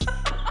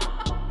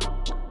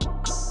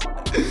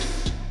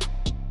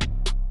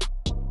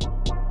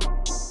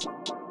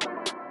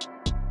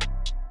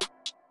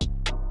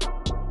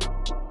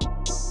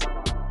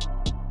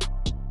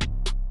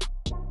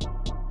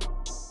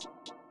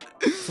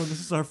So this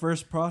is our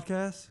first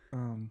podcast.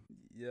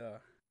 Yeah.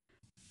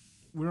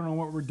 We don't know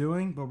what we're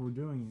doing, but we're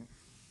doing it.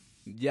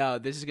 Yeah,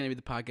 this is going to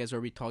be the podcast where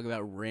we talk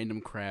about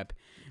random crap,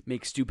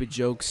 make stupid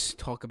jokes,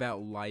 talk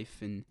about life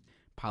and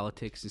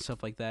politics and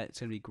stuff like that. It's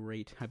going to be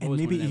great. I've And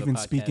always maybe wanted to have even a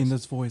speak in podcast.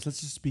 this voice.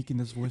 Let's just speak in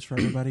this voice for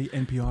everybody.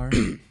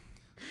 NPR.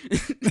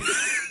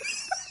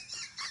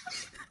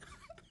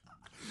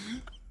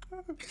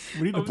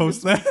 We need to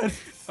post that.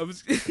 I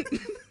was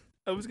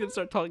I was going to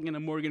start talking in a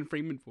Morgan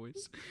Freeman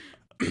voice.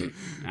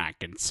 I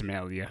can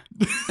smell you.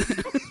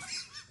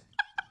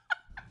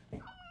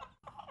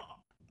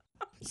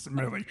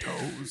 Smelly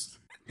toes.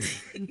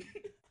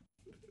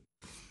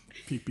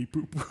 Pee pee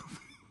poop.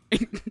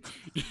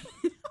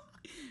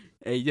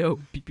 Hey, yo,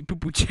 pee pee poo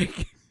poo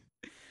check.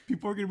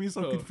 People are gonna be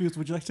so Oh. confused.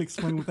 Would you like to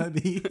explain what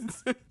that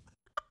means?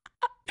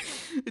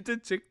 It's a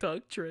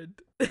TikTok trend.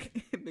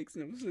 It makes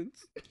no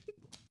sense.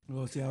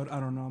 Well, see, I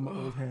don't know. I'm an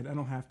old head. I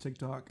don't have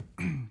TikTok.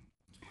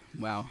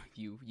 Wow,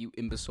 you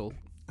imbecile.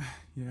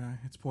 Yeah,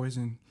 it's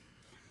poison.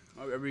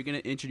 Are we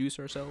going to introduce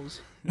ourselves?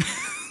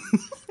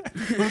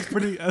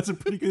 That's a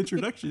pretty good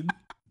introduction.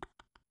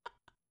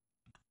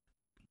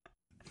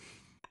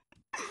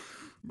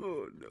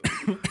 Oh no,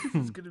 this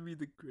is gonna be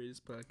the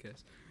greatest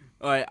podcast.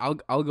 All right,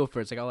 I'll go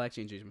first. Like I'll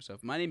actually introduce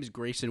myself. My name is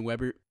Grayson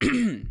Weber.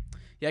 Yeah,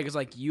 because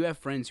like you have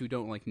friends who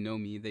don't like know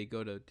me. They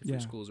go to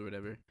different Yeah. schools or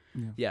whatever.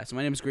 Yeah. Yeah. So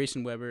my name is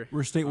Grayson Weber.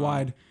 We're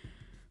statewide.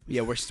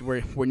 Yeah,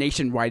 we're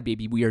nationwide,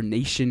 baby. We are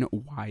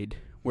nationwide.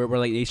 We're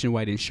like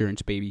nationwide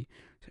insurance, baby.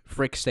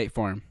 Frick State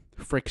Farm.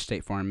 Frick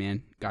State Farm,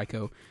 man.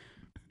 Geico.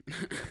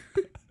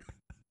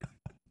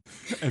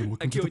 And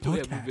welcome to the wait till we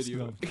have a podcast.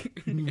 video.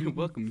 No.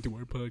 Welcome to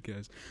our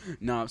podcast.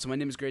 No, so my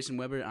name is Grayson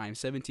Weber. I'm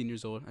 17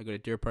 years old. I go to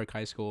Deer Park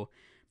High School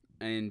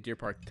in Deer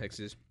Park,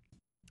 Texas.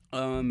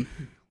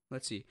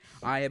 Let's see.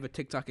 I have a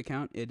TikTok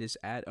account. It is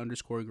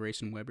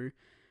 @_Grayson Weber.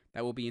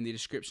 That will be in the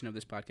description of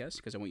this podcast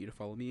because I want you to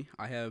follow me.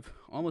 I have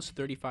almost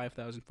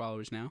 35,000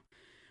 followers now,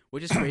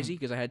 which is crazy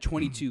because I had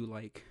 22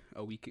 like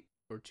a week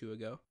or two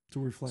ago. It's a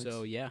weird flex.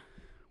 So yeah,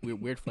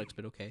 weird flex,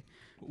 but okay.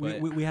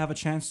 We have a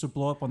chance to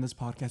blow up on this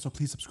podcast, so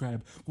please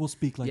subscribe. We'll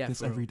speak like Yeah, this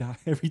for every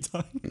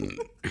time.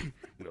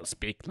 We'll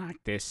speak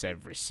like this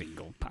every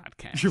single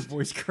podcast. Your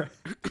voice cracked.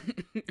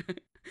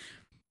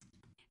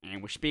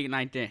 And we're speaking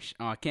like this.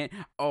 Oh, I can't.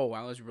 Oh,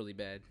 wow, that was really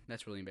bad.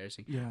 That's really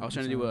embarrassing. Yeah, I was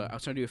trying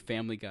to do a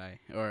Family Guy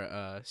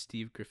or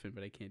Steve Griffin,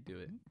 but I can't do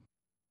it.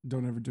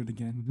 Don't ever do it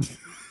again.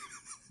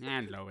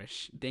 And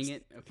Lois, dang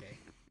it. Okay.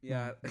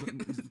 Yeah.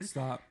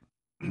 Stop.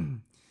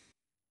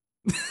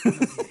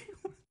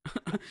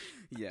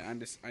 Yeah, I'm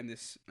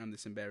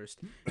this embarrassed.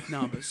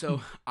 No, but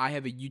so I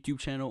have a YouTube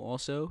channel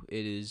also.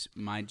 It is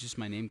my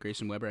name,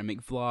 Grayson Weber. I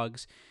make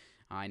vlogs.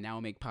 I now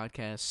make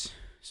podcasts.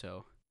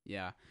 So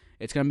yeah,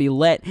 it's gonna be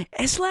lit.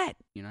 It's lit.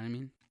 You know what I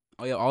mean?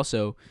 Oh yeah.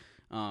 Also,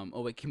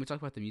 oh wait, can we talk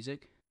about the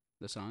music,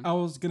 the song? I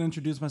was gonna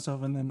introduce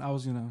myself, and then I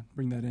was gonna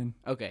bring that in.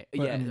 Okay.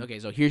 But, Yeah. I mean- Okay.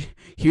 So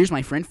here's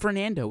my friend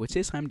Fernando. It's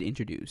his time to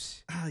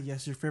introduce. Ah,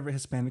 yes, your favorite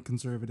Hispanic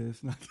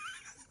conservative.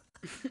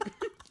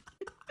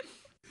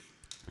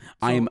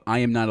 I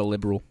am not a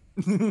liberal.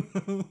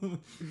 Don't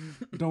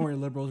worry,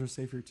 liberals are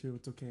safe here too.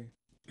 It's okay.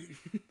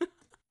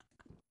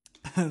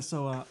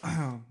 So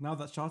now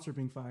that shots are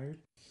being fired,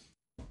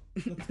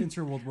 let's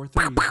enter World War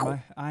III.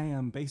 I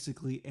am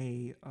basically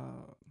a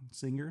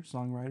singer,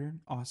 songwriter.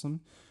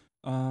 Awesome.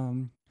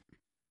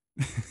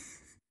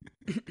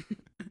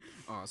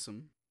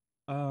 Awesome.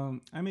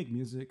 I make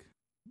music.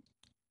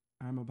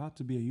 I'm about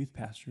to be a youth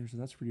pastor, so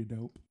that's pretty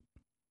dope.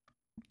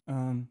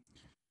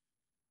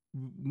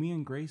 Me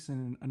and Grayson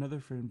and another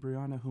friend,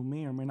 Brianna, who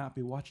may or may not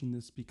be watching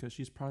this because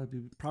she's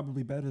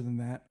probably better than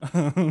that.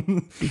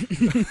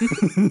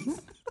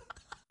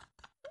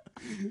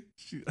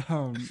 she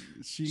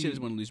She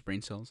doesn't want to lose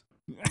brain cells.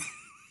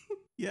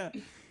 yeah.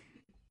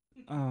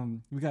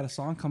 We got a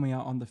song coming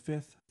out on the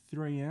 5th,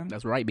 3 a.m.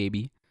 That's right,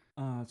 baby.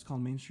 It's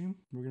called Mainstream.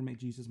 We're gonna make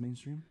Jesus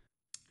mainstream.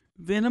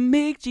 Gonna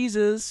make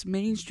Jesus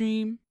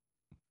mainstream.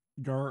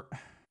 Dirt.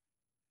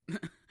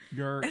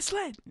 It's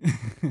lit.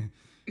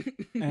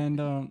 And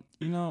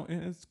you know,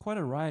 it's quite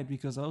a ride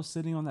because I was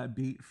sitting on that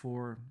beat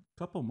for a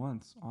couple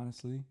months,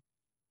 honestly,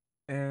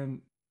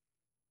 and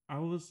I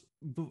was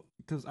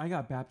because I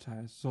got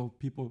baptized. So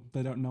people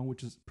that don't know,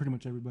 which is pretty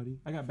much everybody,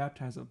 I got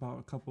baptized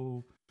about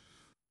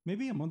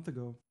maybe a month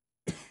ago.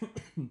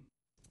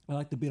 I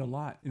like the beat a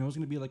lot, and it was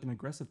gonna be like an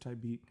aggressive type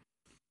beat,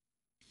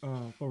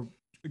 or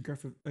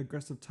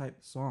aggressive type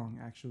song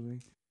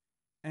actually.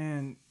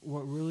 And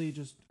what really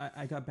just,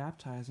 I got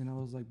baptized and I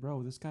was like,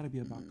 bro, this got to be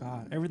about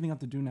God. Everything I have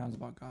to do now is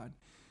about God.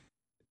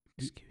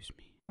 Excuse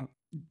me.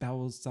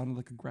 That sounded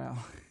like a growl.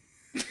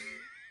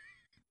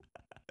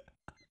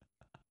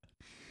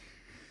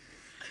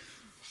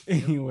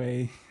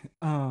 Anyway,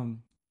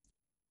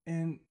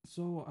 and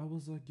so I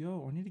was like,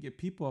 yo, I need to get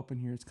people up in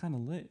here. It's kind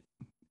of lit.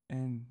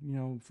 And, you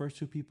know, first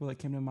two people that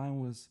came to mind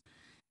was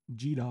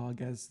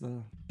G-Dog, as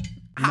the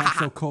not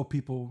so cool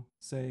people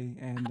say,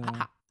 and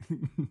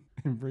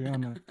and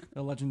Brianna,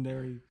 a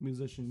legendary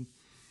musician.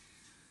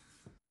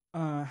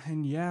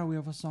 And yeah, we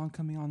have a song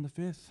coming on the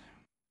 5th.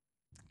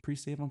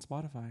 Pre-save on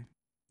Spotify.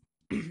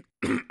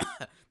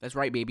 That's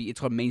right, baby. It's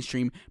called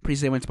mainstream. Pretty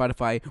soon on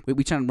Spotify.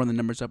 We trying to run the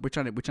numbers up. We're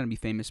trying to be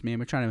famous, man.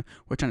 We're trying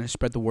to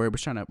spread the word.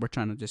 We're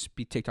trying to just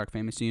be TikTok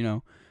famous. You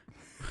know.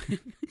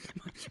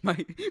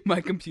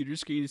 my computer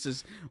screen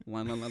says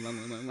line.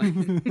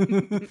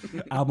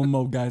 Album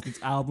mode, guys.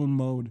 It's album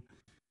mode.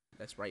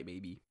 That's right,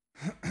 baby.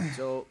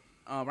 So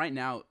right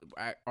now,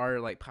 our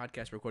like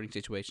podcast recording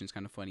situation is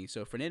kind of funny.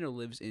 So Fernando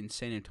lives in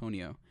San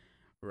Antonio,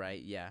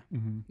 right? Yeah,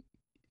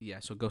 yeah.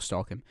 So go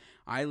stalk him.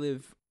 I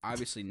live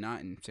obviously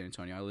not in San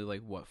Antonio. I live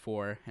like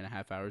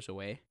 4.5 hours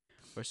away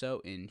or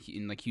so in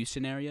like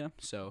Houston area.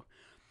 So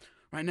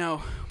right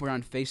now we're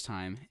on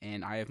FaceTime,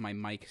 and I have my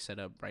mic set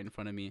up right in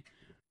front of me,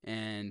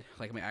 and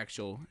like my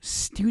actual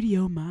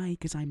studio mic,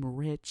 because I'm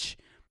rich.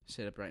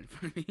 Set up right in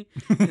front of me.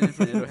 And then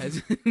Fernando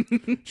has.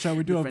 Shall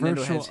we do a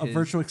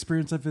virtual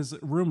experience of his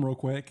room real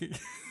quick?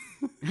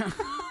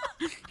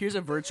 Here's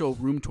a virtual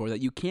room tour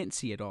that you can't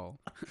see at all.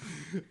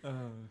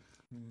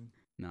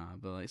 Nah,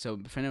 but like, so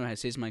Fernando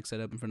has his mic set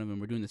up in front of him.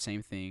 We're doing the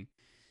same thing.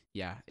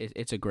 Yeah,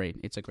 it's a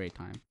great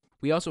time.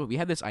 We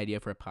had this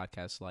idea for a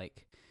podcast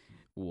like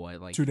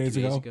 2 days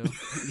ago?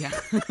 Yeah.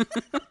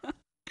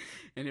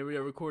 And here we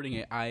are recording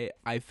it.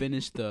 I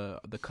finished the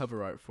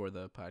cover art for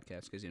the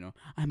podcast because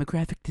I'm a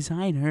graphic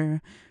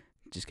designer.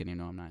 Just kidding.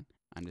 No, I'm not.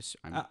 For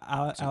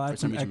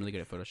some reason I'm really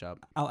good at Photoshop.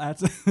 I'll add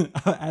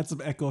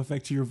some echo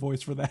effect to your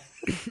voice for that.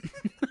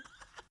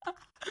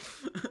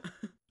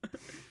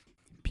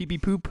 Pee pee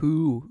poo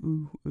poo.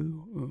 Ooh,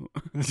 ooh,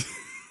 ooh.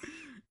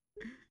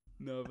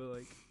 No, but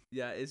like,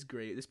 yeah, it's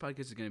great. This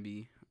podcast is gonna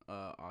be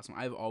awesome.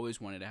 I've always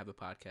wanted to have a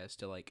podcast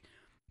to like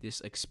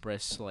just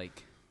express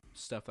like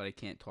stuff that I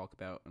can't talk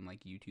about on like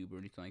YouTube or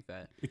anything like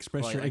that.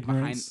 Express your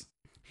ignorance.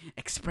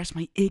 Express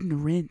my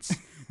ignorance.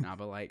 Nah,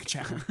 but like,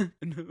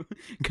 no,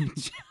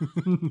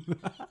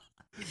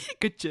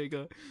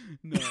 Kachaga.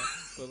 No,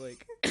 but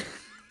like,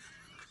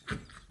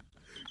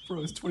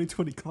 bro, it's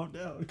 2020. Calm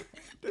down.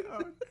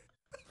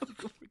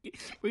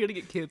 We're gonna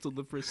get canceled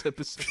the first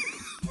episode.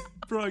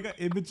 Bro, I got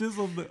images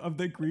of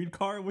the green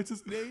car. What's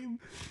his name?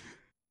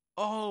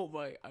 Oh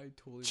my! I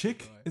totally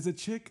Chick. forgot. Is it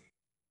Chick?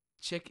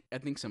 Chick. I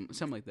think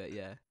something like that.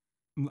 Yeah.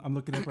 I'm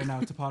looking up right now.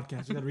 It's a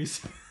podcast. We gotta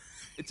research.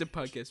 It's a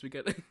podcast. We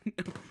got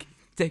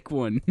take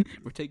one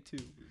or take two.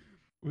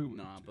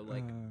 Nah, but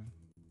like,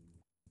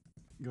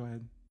 go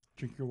ahead.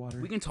 Drink your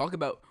water. We can talk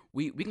about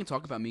me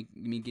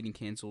getting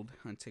canceled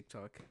on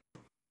TikTok.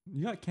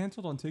 You got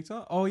canceled on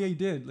TikTok? Oh yeah, you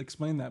did.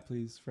 Explain that,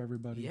 please, for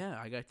everybody. Yeah,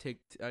 I got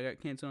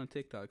canceled on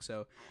TikTok.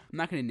 So I'm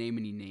not gonna name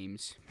any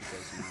names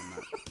because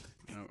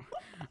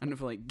I don't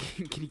feel like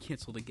getting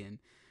canceled again.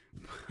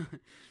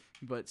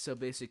 But so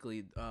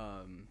basically,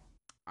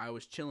 I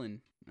was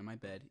chilling in my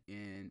bed,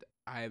 and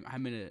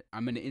I'm in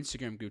an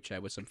Instagram group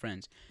chat with some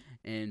friends,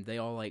 and they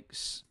all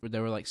they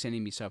were like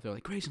sending me stuff. They're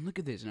like, "Grayson, look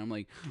at this," and I'm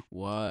like,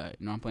 "What?"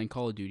 I'm playing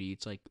Call of Duty.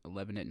 It's like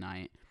 11 at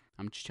night.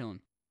 I'm just chilling.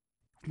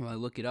 Well, I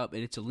look it up,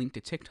 and it's a link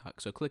to TikTok.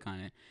 So I click on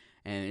it,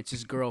 and it's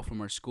this girl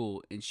from our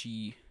school, and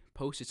she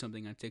posted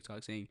something on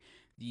TikTok saying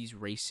these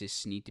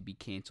racists need to be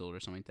canceled or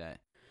something like that.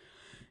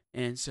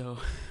 And so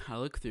I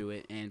look through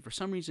it, and for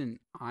some reason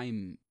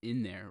I'm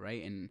in there,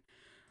 right? And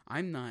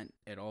I'm not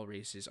at all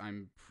racist.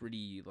 I'm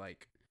pretty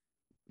like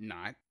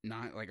not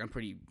like I'm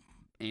pretty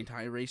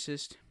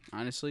anti-racist,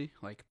 honestly,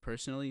 like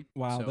personally.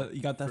 Wow, so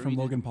you got that from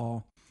Logan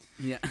Paul.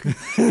 Yeah.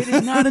 It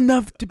is not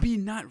enough to be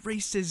not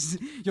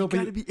racist. You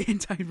gotta be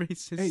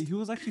anti-racist. Hey, he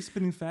was actually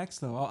spinning facts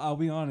though. I'll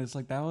be honest,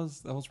 like that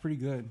was pretty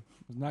good.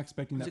 I was not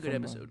expecting that. It was a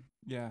good episode.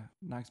 Yeah,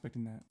 not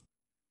expecting that.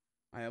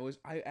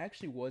 I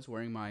actually was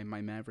wearing my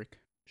Maverick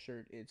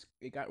shirt.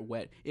 It got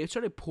wet. It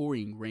started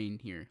pouring rain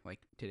here like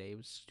today. It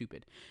was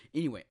stupid.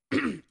 Anyway,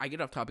 I get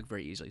off topic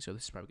very easily, so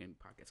this is probably gonna be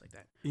podcasts like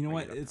that. You know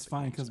what? It's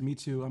fine because me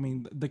too. I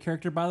mean, the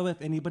character, by the way,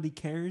 if anybody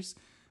cares,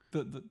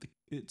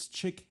 it's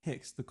Chick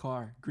Hicks, the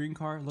car, green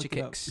car. Look Chick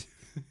it Hicks.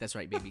 up. That's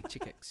right, baby.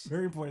 Chick Hicks.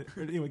 Very important.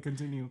 Anyway,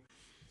 continue.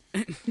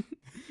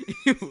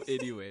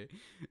 Anyway,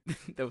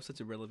 that was such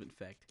a relevant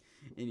fact.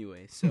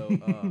 Anyway, so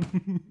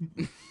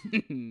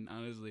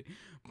honestly,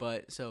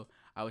 but so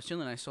I was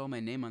chilling. I saw my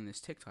name on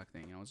this TikTok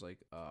thing, and I was like,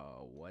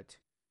 what?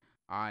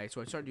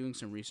 So I started doing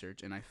some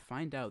research, and I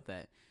find out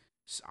that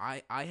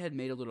I had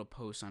made a little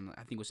post on,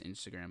 I think it was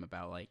Instagram,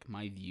 about like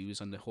my views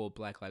on the whole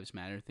Black Lives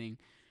Matter thing,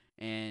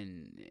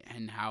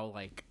 and how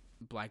like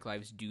Black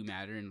lives do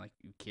matter, and like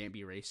you can't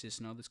be racist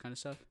and all this kind of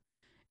stuff.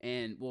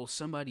 And well,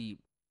 somebody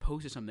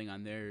posted something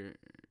on their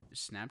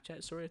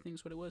Snapchat story, I think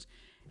is what it was,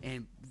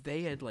 and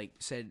they had like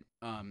said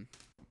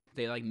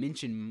they like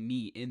mentioned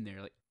me in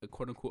there, like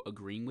quote unquote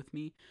agreeing with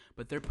me,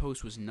 but their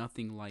post was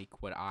nothing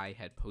like what I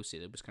had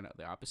posted. It was kind of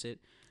the opposite,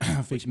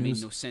 which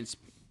made no sense.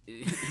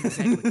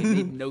 Exactly, it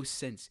made no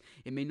sense.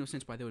 It made no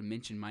sense why they would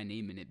mention my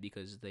name in it,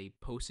 because they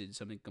posted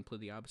something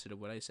completely opposite of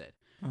what I said.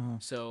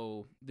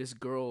 So this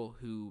girl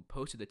who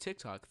posted the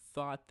TikTok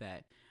thought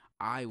that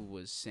I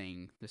was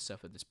saying the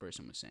stuff that this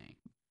person was saying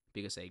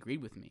because they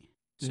agreed with me.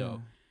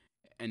 So,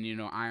 and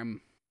I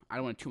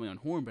don't want to toot my own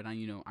horn, but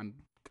I'm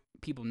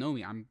people know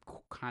me. I'm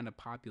kind of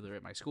popular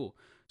at my school,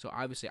 so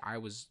obviously I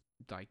was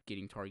like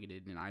getting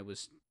targeted, and I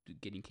was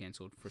getting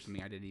canceled for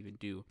something I didn't even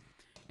do,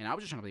 and I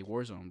was just trying to play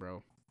Warzone,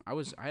 bro. I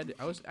was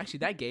actually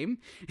that game.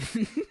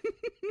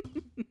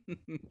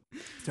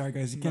 Sorry,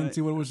 guys, you can't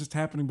see what was just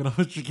happening, but I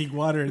was drinking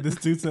water, and this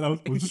dude said I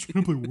was just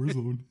trying to play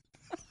Warzone.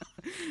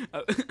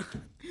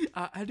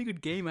 I had a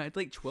good game. I had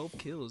like 12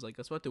 kills. Like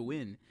I was about to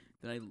win.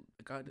 Then I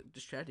got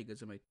distracted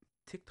because of my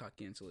TikTok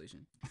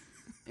cancellation,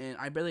 and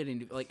I barely had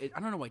any like I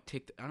don't know why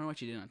I don't know what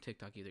she did on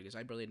TikTok either because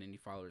I barely had any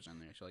followers on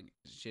there. So like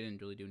she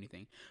didn't really do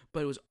anything.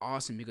 But it was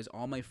awesome because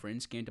all my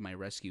friends came to my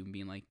rescue and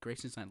being like,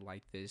 "Grayson's not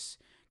like this.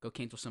 Go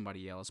cancel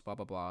somebody else." Blah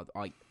blah blah.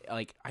 Like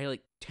I had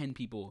like 10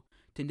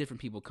 different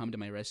people come to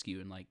my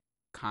rescue and like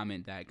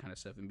comment that kind of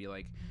stuff and be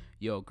like,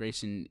 "Yo,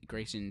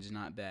 Grayson's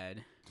not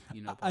bad."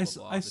 You know, blah, blah,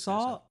 blah,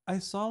 I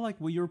saw like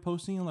what you were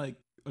posting and like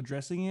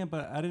addressing it,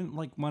 but I didn't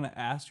like want to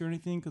ask you or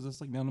anything because it's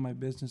like none of my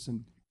business,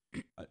 and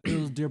it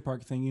was a Deer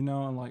Park thing, you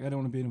know, and like I don't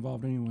want to be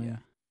involved anyway. Yeah.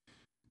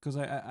 Because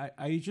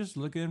I just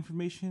look at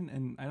information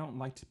and I don't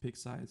like to pick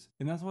sides,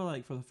 and that's why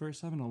like for the first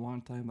time in a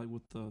long time, like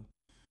with the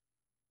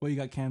what you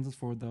got canceled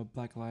for the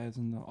Black Lives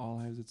and the All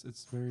Lives,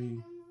 it's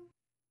very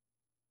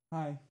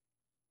hi.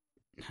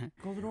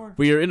 Close the door.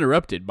 We are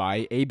interrupted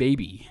by a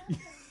baby.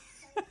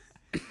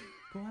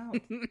 Go out.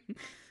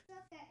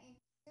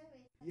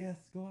 Yes,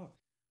 go out.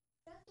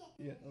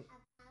 Yeah.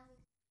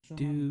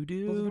 Do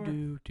do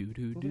do do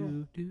do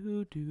do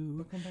do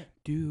do Come back.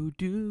 do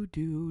do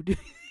do do.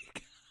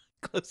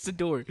 Close the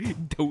door.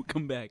 Don't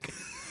come back.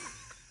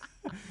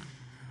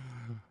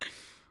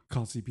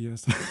 Call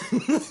CPS.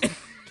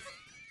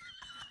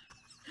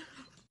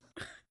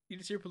 You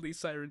just hear police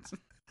sirens.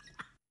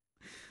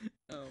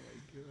 Oh my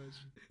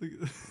gosh.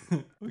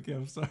 Okay,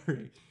 I'm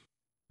sorry.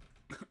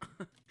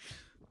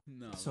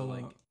 No. So,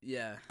 like,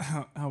 yeah.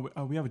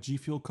 We have a G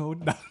Fuel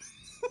code. No.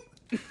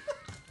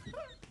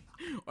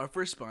 Our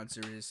first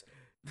sponsor is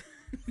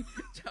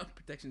Child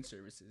Protection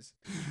Services.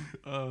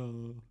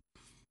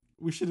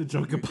 We should have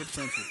joked about Good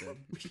friends with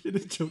them. We should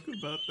have joked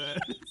about that.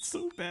 It's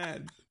so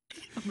bad.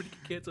 I'm gonna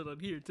get canceled on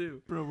here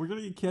too. Bro, we're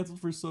gonna get canceled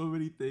for so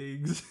many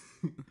things.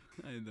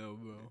 I know,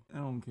 bro. I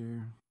don't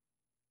care.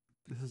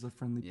 This is a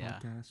friendly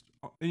podcast.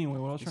 Anyway,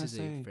 what I was trying to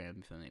say. This is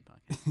a friendly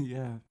podcast.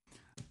 Yeah.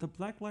 The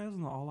Black Lives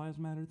and the All Lives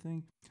Matter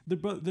thing, they're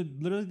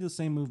literally the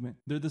same movement.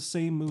 They're the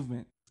same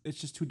movement. It's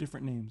just two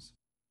different names.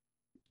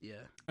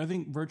 Yeah. I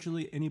think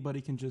virtually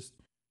anybody can just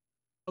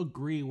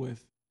agree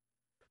with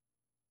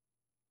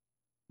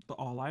the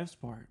All Lives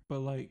part. But,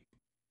 like,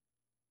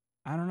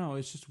 I don't know.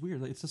 It's just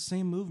weird. Like, it's the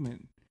same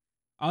movement.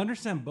 I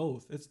understand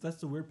both. That's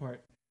the weird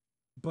part.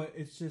 But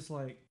it's just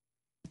like,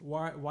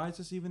 why is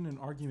this even an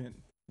argument?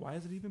 Why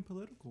is it even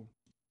political?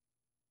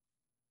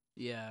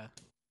 Yeah.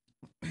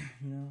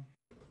 You know?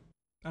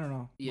 I don't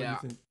know. Yeah.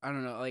 What do you think? I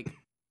don't know. Like,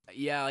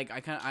 yeah, like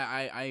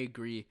I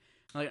agree.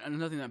 Like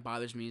another thing that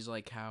bothers me is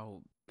like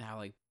how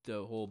like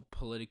the whole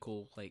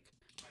political like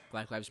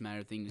Black Lives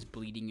Matter thing is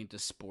bleeding into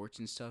sports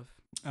and stuff.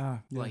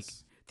 Yes. Like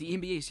the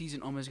NBA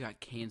season almost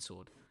got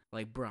canceled.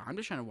 Like, bro, I'm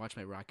just trying to watch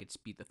my Rockets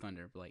beat the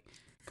Thunder. But, like,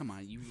 come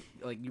on, you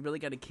really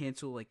got to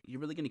cancel. Like,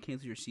 you're really gonna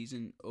cancel your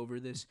season over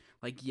this?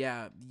 Like,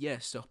 yeah,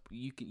 yes. So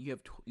you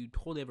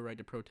totally have a right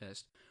to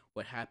protest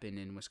what happened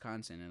in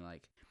Wisconsin, and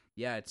like,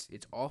 yeah,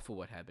 it's awful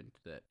what happened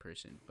to that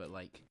person. But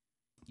like,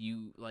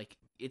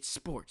 it's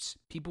sports.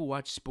 People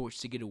watch sports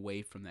to get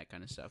away from that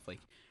kind of stuff.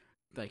 Like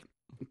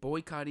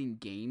boycotting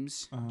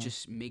games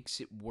just makes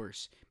it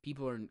worse.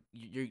 People are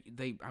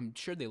I'm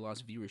sure they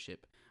lost viewership.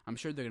 I'm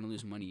sure they're gonna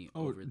lose money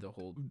over the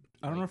whole.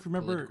 I don't know if you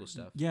remember.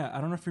 Stuff. Yeah, I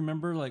don't know if you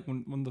remember. Like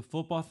when the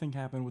football thing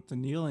happened with the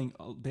kneeling,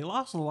 they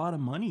lost a lot of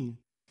money.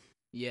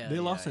 Yeah, they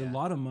lost a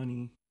lot of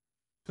money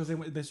because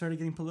they started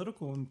getting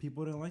political and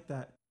people didn't like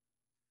that.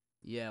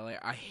 Yeah, like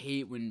I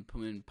hate when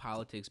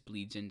politics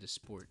bleeds into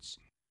sports,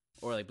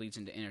 or like bleeds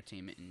into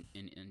entertainment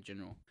in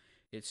general.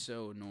 It's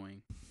so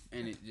annoying,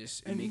 and it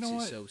makes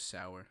it so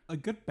sour. A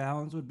good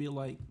balance would be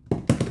like,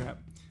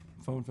 crap,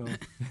 phone fell.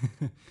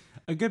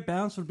 A good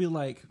balance would be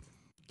like,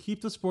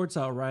 keep the sports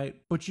out, right?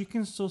 But you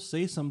can still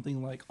say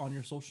something like on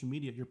your social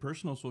media, your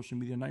personal social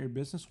media, not your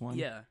business one.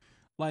 Yeah.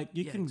 Like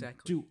you can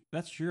do,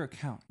 that's your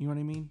account. You know what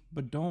I mean?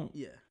 But don't.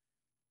 Yeah.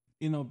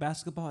 You know,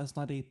 basketball is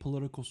not a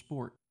political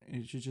sport.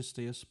 It should just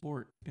stay a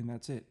sport, and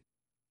that's it.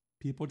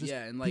 People just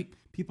and like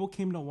people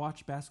came to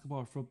watch basketball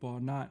or football,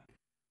 not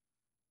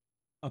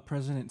a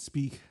president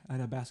speak at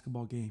a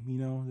basketball game. You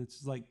know,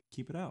 it's like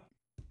keep it out.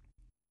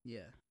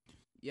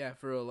 Yeah,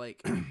 for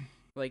like,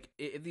 like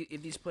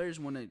if these players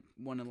want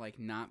to like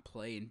not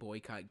play and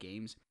boycott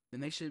games,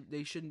 then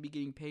they shouldn't be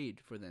getting paid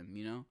for them.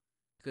 You know,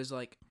 because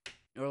they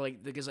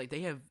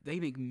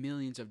make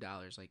millions of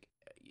dollars. Like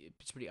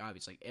it's pretty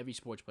obvious. Like every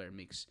sports player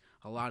makes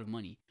a lot of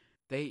money.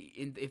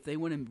 If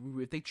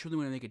they truly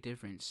want to make a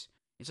difference,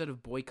 instead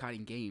of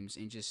boycotting games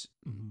and just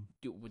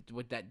do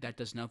what that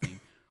does nothing,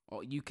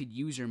 you could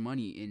use your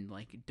money and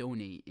like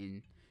donate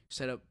and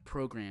set up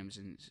programs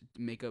and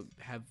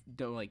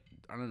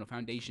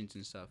foundations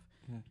and stuff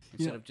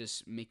instead of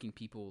just making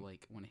people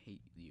like want to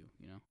hate you.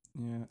 You know.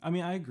 Yeah, I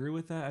mean I agree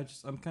with that.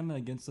 I'm kind of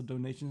against the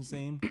donation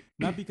thing,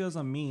 not because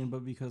I'm mean,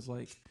 but because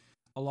like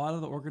a lot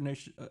of the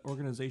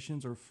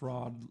organizations are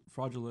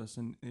fraudulent,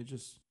 and it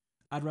just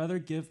I'd rather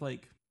give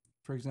like,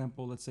 for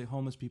example, let's say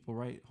homeless people,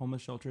 right?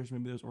 Homeless shelters.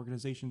 Maybe there's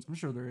organizations. I'm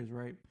sure there is,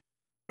 right?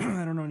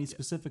 I don't know any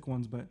specific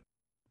ones, but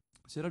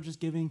instead of just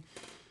giving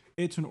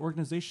it to an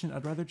organization,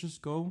 I'd rather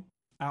just go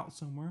out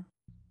somewhere,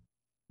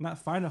 not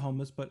find a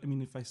homeless, but I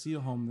mean, if I see a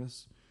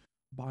homeless,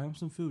 buy them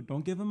some food.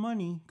 Don't give them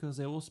money because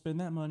they will spend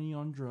that money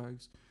on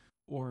drugs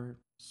or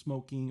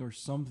smoking or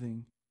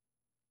something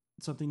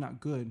not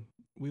good.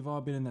 We've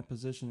all been in that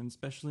position, and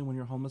especially when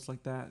you're homeless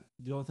like that,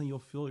 the only thing you'll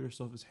feel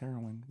yourself is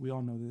heroin. We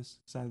all know this,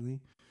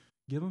 sadly.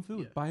 Give them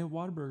food. Yeah. Buy a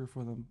Whataburger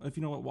for them. If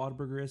you know what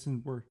Whataburger is,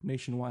 and we're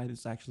nationwide,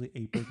 it's actually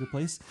a burger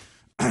place.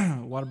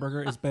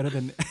 Whataburger is better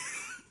than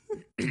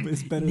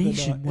it's better than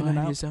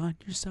In-N-Out. is on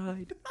your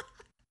side.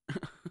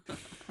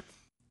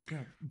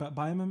 Yeah, but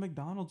buy them a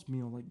McDonald's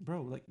meal, like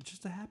bro, like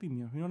just a Happy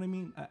Meal. You know what I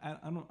mean? I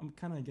don't. I'm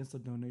kind of against the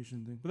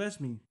donation thing, but that's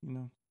me. You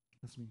know,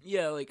 that's me.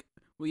 Yeah, like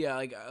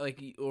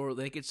or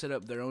they could set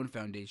up their own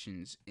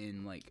foundations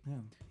and like Yeah.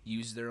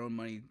 use their own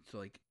money to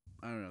like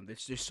I don't know.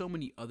 There's so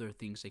many other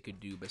things they could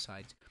do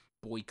besides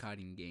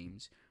boycotting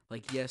games.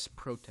 Like yes,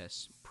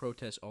 protest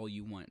all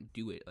you want,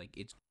 do it. Like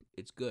it's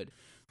good,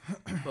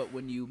 but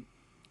when you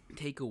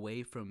take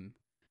away from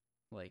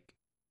like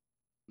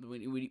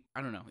when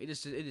I don't know, it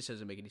just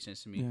doesn't make any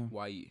sense to me. Yeah.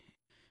 Why?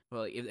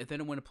 Well, like, if they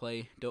don't want to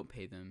play, don't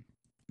pay them.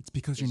 It's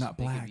because you're not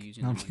They could black. be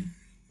using No, I'm the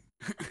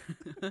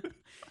money.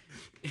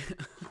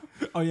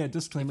 oh yeah,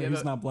 disclaimer: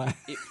 he's not black.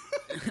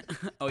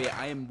 Oh yeah,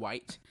 I am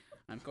white.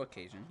 I'm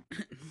Caucasian.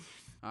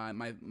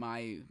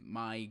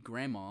 My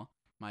grandma,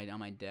 on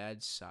my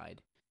dad's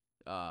side,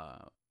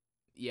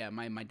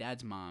 my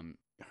dad's mom,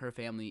 her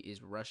family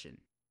is Russian.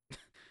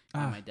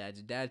 And my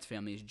dad's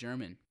family is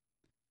German.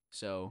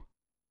 So,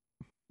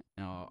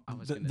 I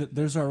was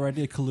there's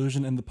already a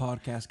collusion in the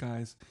podcast,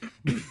 guys.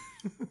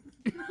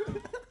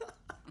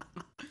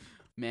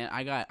 Man,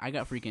 I got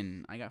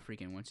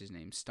freaking what's his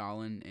name,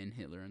 Stalin and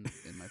Hitler in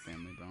my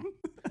family,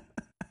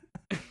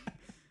 bro.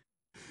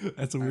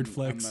 That's a weird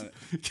flex.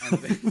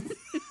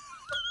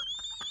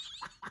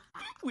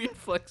 Weird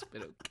flex,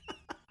 but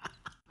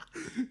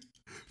okay.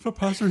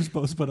 Preposterous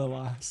boast, but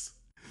alas.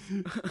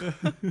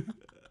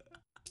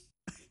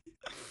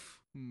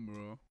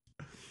 Bro.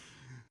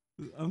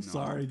 I'm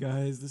sorry,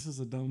 guys. This is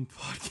a dumb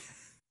podcast.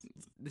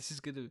 This is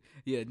gonna,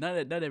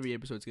 not every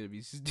episode's gonna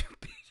be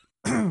stupid.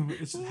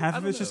 It's half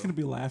of it's just gonna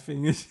be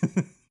laughing.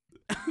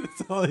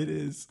 That's all it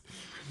is.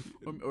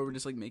 Or we're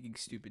just like making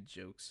stupid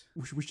jokes.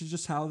 We should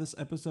just title this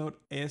episode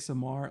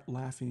ASMR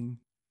laughing.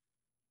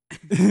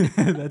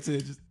 That's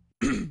it. Just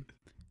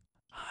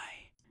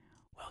Hi,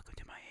 welcome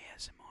to my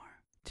ASMR.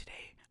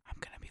 Today I'm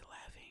gonna be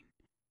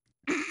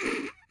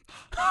laughing.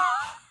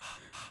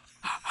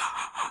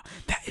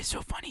 That is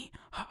so funny.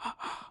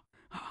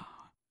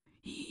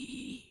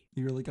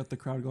 you really got the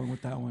crowd going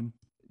with that one.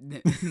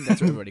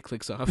 That's where everybody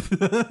clicks off.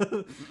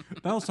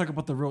 Now let's talk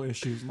about the real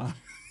issues now.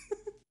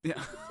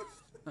 Yeah.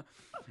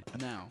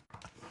 Now,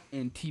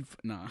 Antifa.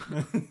 Nah.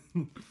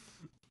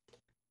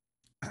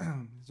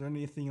 Is there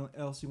anything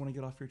else you want to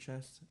get off your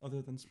chest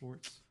other than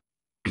sports?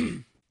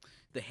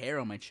 The hair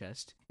on my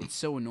chest. It's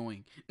so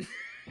annoying.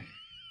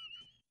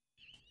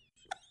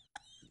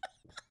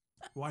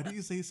 Why do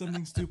you say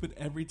something stupid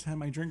every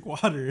time I drink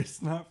water?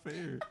 It's not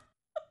fair.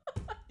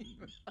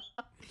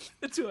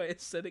 That's why I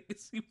said it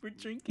because you were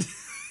drinking.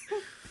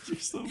 You're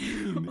so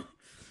mean.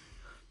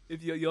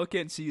 If y'all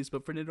can't see this,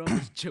 but Fernando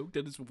just choked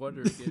on his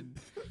water again.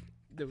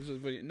 That was so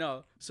funny.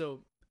 No,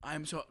 so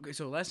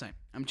last night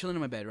I'm chilling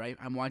in my bed, right?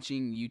 I'm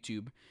watching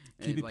YouTube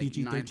Keep at it like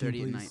PG-13,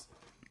 9:30 at night.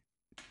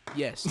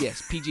 please.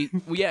 Yes, PG.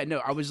 Well, yeah, no,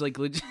 I was like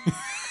legit.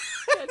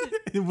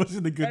 It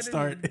wasn't a good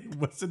start. It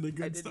wasn't a I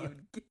good didn't start.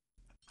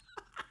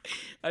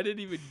 I didn't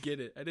even get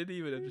it. I didn't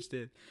even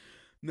understand.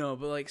 No,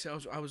 but like, so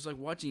I was like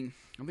watching.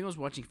 I think I was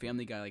watching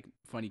Family Guy, like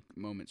funny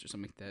moments or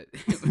something like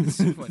that. It was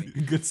so funny.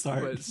 Good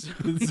start. But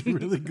It's a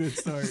really good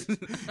start.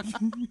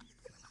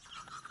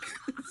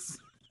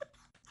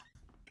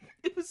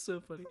 It was so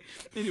funny.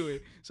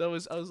 Anyway, so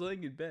I was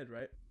laying in bed,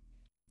 right,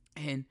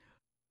 and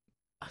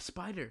a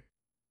spider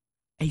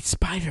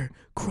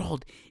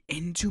crawled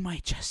into my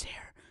chest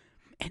hair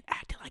and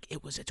acted like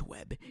it was its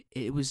web.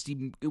 It was.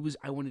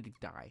 I wanted to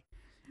die.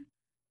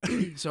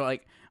 So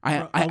like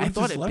I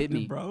thought it bit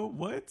me, bro.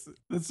 What?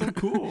 That's so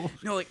cool.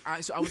 No, like I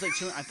was like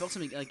chilling. I felt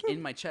something like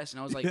in my chest,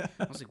 and I was like,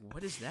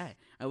 what is that?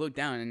 I looked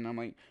down, and I'm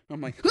like,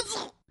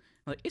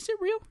 is it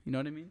real? You know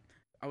what I mean?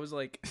 I was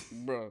like,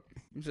 bro,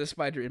 there's a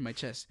spider in my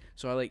chest.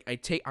 So I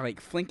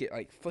flick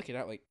it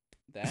out like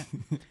that.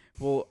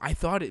 Well, I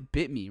thought it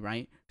bit me,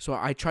 right? So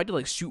I tried to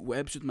like shoot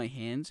webs with my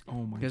hands.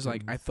 Oh my! Because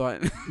like I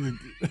thought.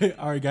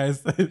 All right,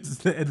 guys, it's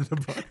the end of the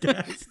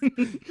podcast.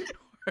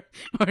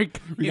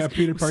 We got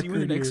Peter Parker see you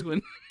in the next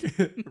one.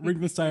 Ring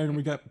the siren.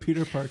 We got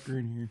Peter Parker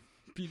in here.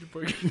 Peter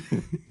Parker.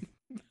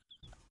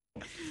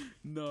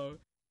 No,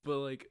 but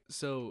like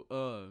so.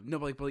 No,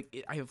 but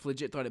I have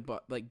legit thought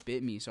it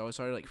bit me, so I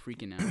started like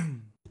freaking out.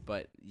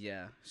 But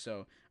yeah,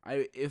 so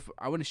if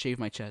I want to shave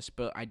my chest,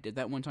 but I did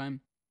that one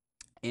time,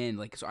 And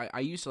like, so I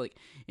used to like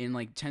in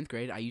like 10th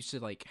grade, I used to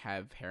like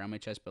have hair on my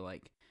chest, but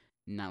like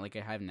not like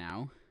I have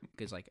now,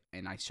 because like,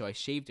 and I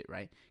shaved it,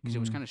 right, because it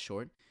was kind of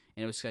short,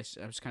 and I was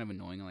kind of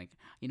annoying. Like,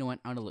 you know what,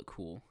 I want to look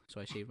cool,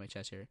 so I shaved my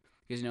chest hair,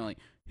 because like,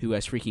 who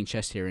has freaking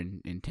chest hair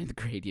in 10th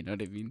grade? You know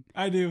what I mean?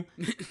 I do.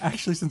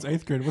 Actually, since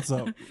 8th grade. What's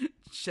up?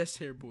 Chest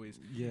hair boys.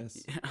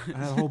 Yes. I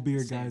had a whole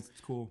beard, Same. guys.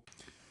 It's cool.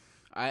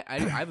 I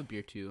have a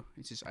beard too.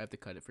 It's just I have to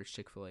cut it for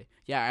Chick-fil-A.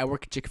 Yeah, I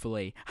work at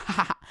Chick-fil-A.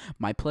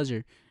 My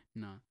pleasure.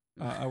 No.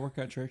 I work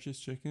at Church's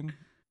Chicken.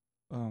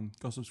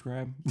 Go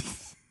subscribe.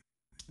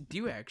 Do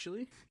you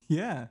actually?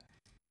 Yeah.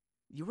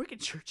 You work at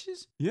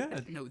churches? Yeah. I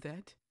didn't know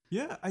that.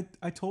 Yeah.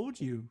 I told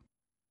you.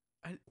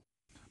 I-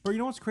 But you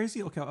know what's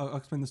crazy? Okay, I'll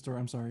explain the story.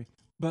 I'm sorry.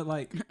 But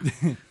like,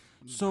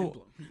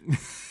 so,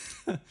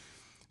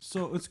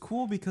 so it's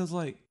cool because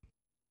like,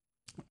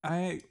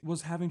 I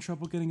was having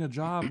trouble getting a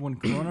job when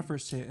Corona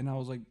first hit, and I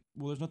was like,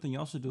 well, there's nothing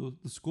else to do.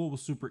 The school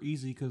was super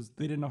easy because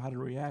they didn't know how to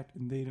react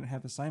and they didn't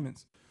have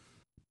assignments.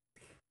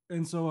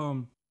 And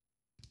so,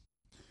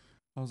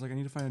 I was like, I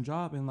need to find a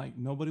job, and like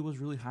nobody was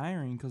really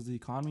hiring because the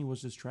economy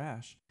was just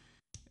trash,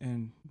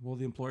 and well,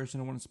 the employers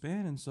didn't want to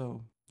spend, and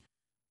so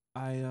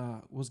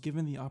I was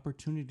given the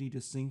opportunity to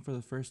sing for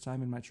the first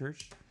time in my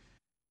church,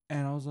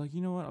 and I was like, you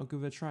know what, I'll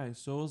give it a try.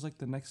 So it was like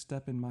the next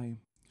step in my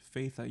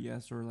faith, I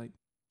guess, or like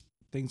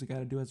things I got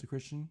to do as a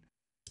Christian,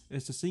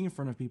 is to sing in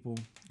front of people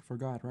for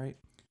God, right?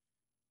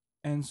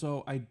 And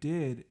so I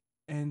did,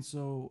 and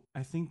so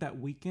I think that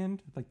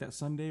weekend, like that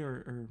Sunday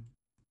or a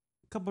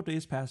couple of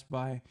days passed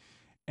by,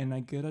 and I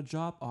get a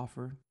job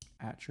offer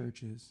at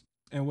Churches.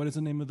 And what is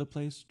the name of the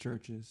place?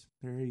 Churches.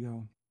 There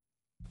you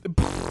go.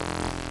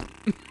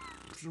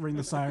 Ring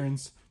the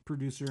sirens,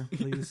 producer,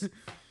 please.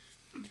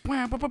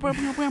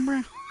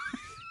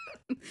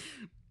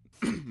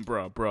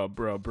 Bro.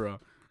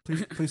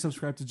 Please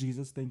subscribe to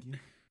Jesus. Thank you.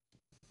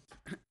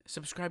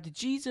 Subscribe to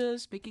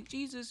Jesus, making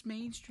Jesus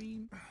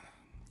mainstream.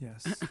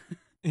 Yes.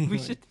 We Anyway,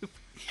 should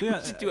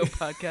do a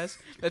podcast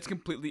that's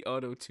completely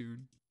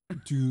auto-tuned.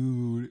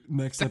 dude,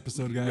 next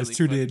episode, guys.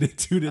 Really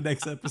Tune in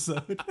next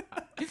episode.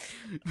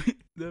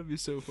 That'd be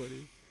so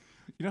funny.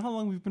 You know how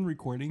long we've been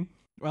recording?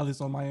 Well, at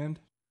least on my end?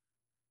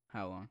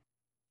 How long?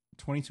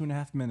 22 and a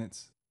half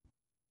minutes.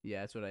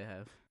 Yeah, that's what I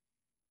have.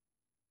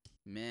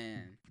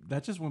 Man,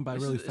 That just went by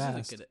this really is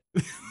fast. a good,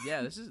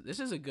 yeah, this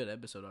is a good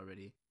episode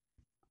already.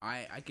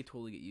 I could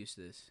totally get used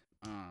to this.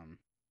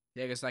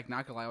 Yeah, cause like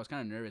not gonna lie, I was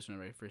kind of nervous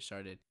whenever I first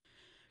started.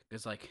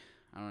 Cause like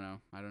I don't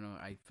know.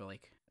 I feel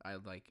like I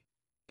like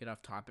get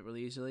off topic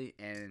really easily,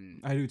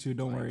 and I do too.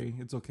 Don't like, worry.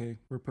 It's okay.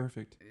 We're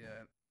perfect.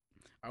 yeah,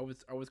 I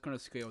was kind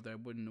of scared that I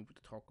wouldn't know what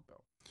to talk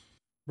about.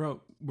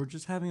 Bro, we're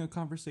just having a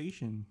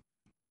conversation.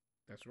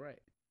 That's right.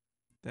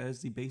 That is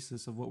the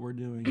basis of what we're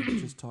doing.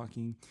 Just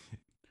talking.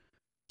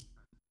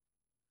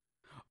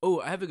 Oh,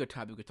 I have a good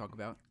topic to talk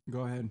about.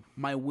 Go ahead.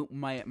 My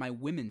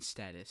women's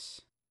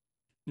status.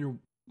 You're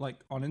like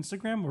on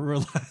Instagram or real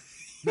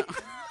life? No.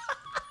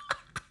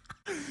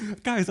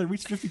 Guys, I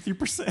reached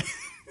 53%.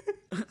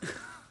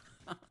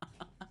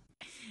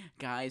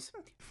 Guys,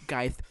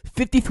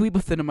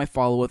 53% of my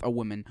followers are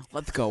women.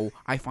 Let's go.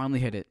 I finally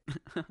hit it.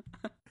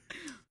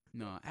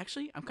 No,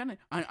 actually, I'm kind of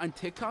on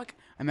TikTok.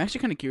 I'm actually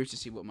kind of curious to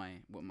see what my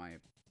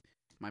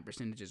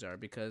percentages are,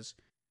 because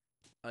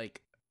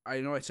like I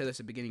know I said this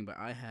at the beginning, but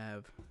I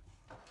have,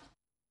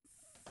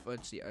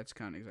 let's see, let's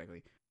count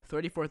exactly.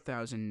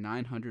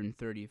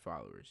 34,930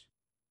 followers.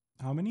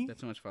 How many?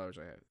 That's how much followers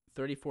I have.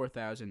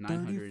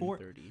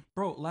 34,930.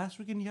 Bro, last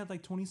weekend you had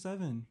like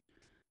 27.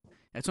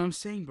 That's what I'm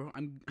saying, bro.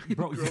 I'm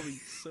Bro, growing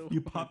so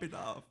you hard. pop it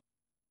off.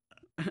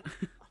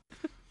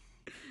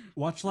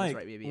 Watch like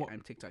That's right, baby.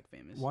 I'm TikTok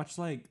famous. Watch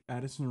like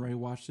Addison Rae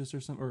watch this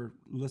or something, or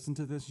listen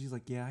to this. She's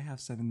like, yeah, I have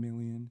 7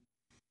 million.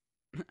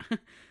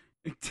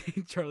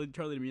 Charlie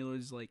D'Amelio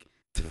is like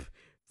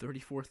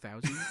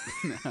 34,000,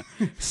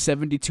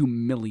 72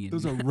 million.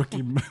 Those are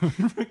rookie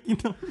numbers.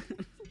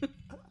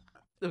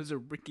 Those are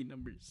rookie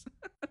numbers.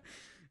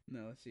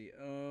 No, let's see.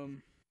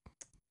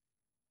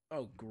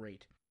 Oh,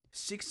 great.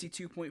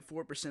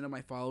 62.4% of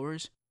my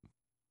followers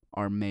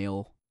are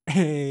male.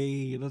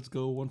 Hey, let's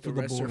go. One for The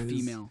the rest boys. are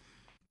female.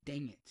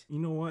 Dang it. You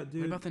know what,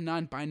 dude? What about the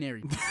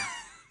non-binary people?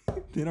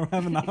 They don't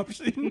have an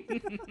option.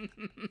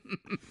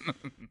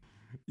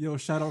 Yo,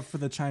 shout out for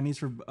the Chinese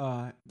for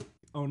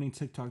owning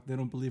TikTok. They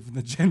don't believe in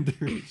the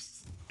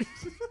genders.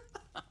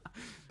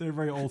 They're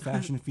very old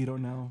fashioned. If you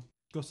don't know,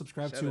 go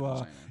subscribe Shout to out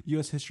to China.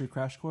 U.S. History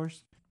Crash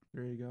Course.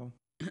 There you go.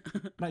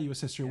 Not U.S.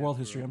 History, Yeah, World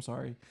bro. History. I'm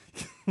sorry.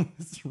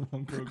 It's the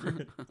wrong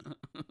program.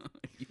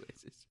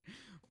 US is-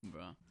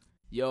 bro.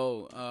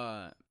 Yo,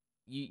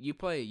 you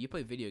play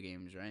video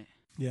games, right?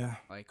 Yeah,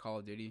 Like Call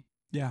of Duty.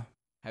 yeah,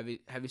 Have you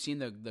seen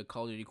the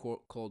Call of Duty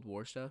Cold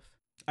War stuff?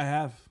 I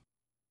have.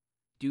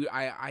 Dude,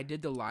 I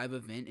did the live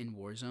event in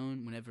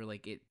Warzone whenever they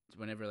did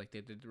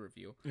the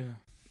review. Yeah.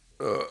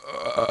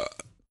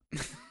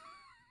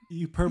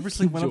 You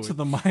purposely went up to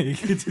the mic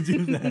to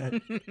do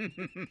that.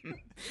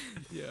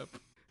 Yep.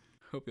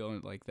 Hope y'all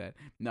don't like that.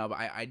 No, but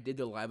I did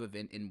the live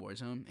event in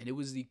Warzone, and it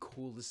was the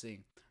coolest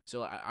thing.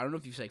 So I don't know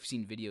if you've like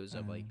seen videos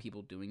of like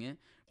people doing it,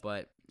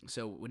 but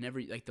so whenever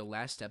like the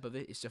last step of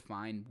it is to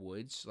find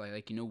woods,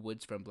 like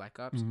woods from Black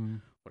Ops. Mm-hmm.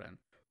 Hold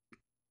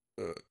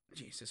on.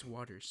 Jesus,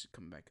 water's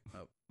coming back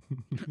up.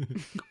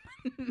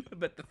 I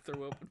bet to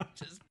throw up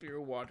just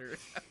pure water.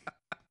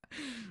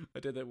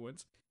 I did that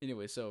once.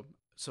 Anyway, so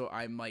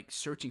I'm like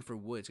searching for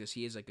woods because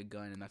he has like a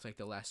gun, and that's like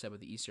the last step of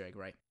the Easter egg,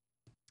 right?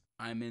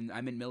 I'm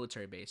in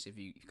military base. If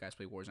you guys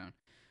play Warzone,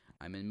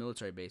 I'm in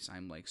military base.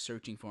 I'm like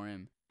searching for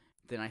him.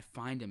 Then I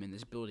find him in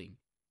this building,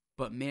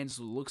 but man, this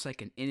looks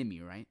like an enemy,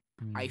 right?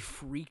 I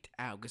freaked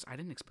out because I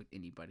didn't expect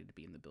anybody to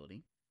be in the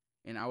building,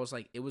 and I was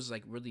like, it was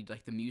like really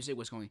like the music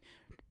was going,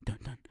 dun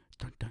dun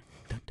dun dun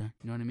dun dun.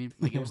 You know what I mean?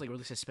 Like it was like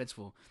really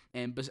suspenseful,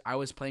 and I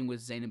was playing with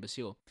Zane and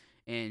Basil,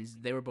 and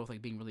they were both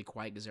like being really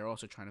quiet because they're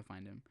also trying to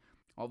find him.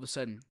 All of a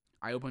sudden,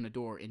 I open the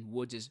door and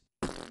Woods is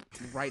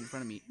right in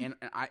front of me,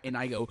 and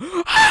I go,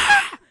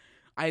 ah!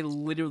 I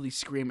literally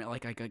scream at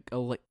like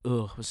ugh,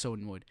 I was so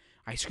annoyed.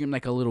 I screamed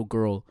like a little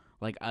girl.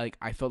 Like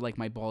I felt like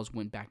my balls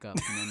went back up.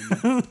 You know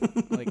what I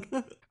mean? Like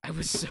I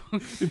was so.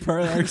 Your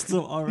probably are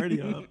still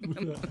already up.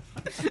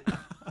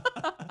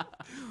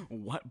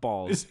 What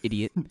balls,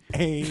 idiot?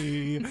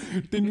 Hey,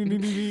 ding ding ding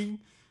ding ding.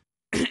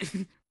 Ring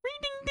ding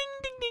ding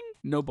ding ding.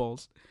 No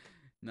balls.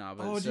 No,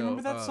 but do you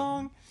remember that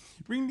song?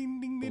 Ring ding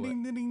ding ding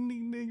ding ding ding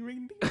ding ding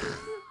ring ding.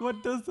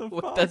 What does the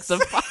fox? What does the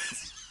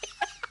fox?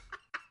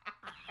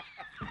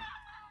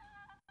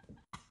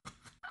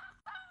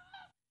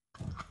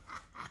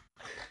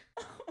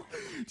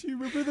 Do you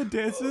remember the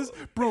dances,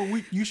 bro?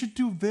 You should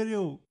do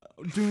video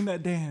doing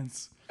that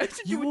dance.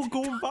 You will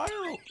go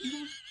viral,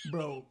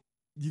 bro.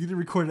 You need to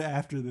record it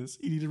after this.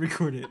 You need to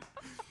record it.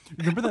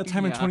 Remember that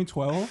time in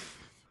 2012?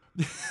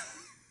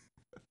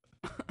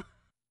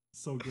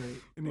 So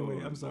great. Anyway,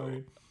 I'm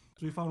sorry.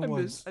 So we found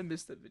Woods. I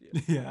missed that video.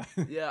 Yeah.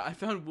 Yeah, I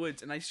found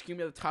Woods, and I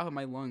screamed at the top of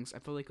my lungs. I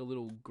felt like a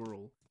little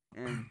girl.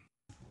 And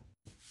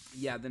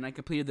yeah, then I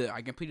completed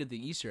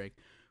the Easter egg.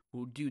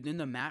 Well, dude, then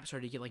the map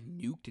started to get like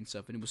nuked and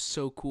stuff, and it was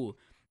so cool.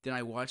 Then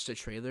I watched the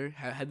trailer.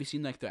 Have you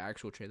seen like the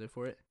actual trailer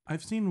for it?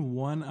 I've seen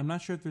one. I'm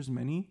not sure if there's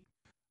many.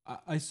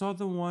 I saw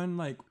the one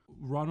like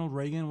Ronald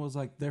Reagan was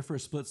like there for a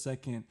split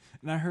second,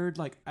 and I heard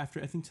like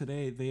after I think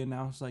today they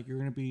announced like you're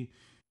gonna be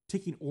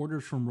taking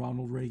orders from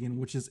Ronald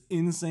Reagan, which is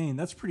insane.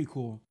 That's pretty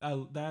cool.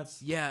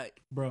 Yeah,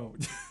 bro.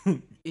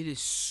 It is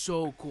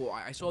so cool.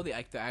 I saw the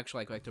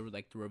actual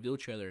the reveal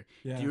trailer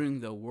during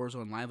the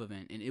Warzone live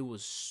event, and it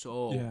was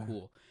so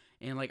cool.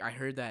 And like I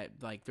heard that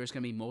like there's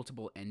gonna be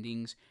multiple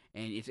endings,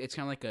 and it's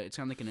kind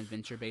of like an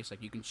adventure based.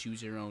 Like you can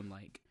choose your own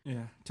like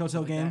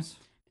Telltale games.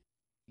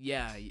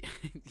 Yeah, and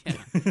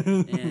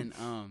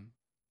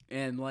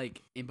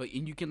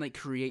you can like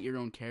create your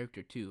own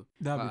character too.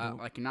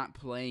 Like you're not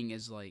playing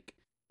as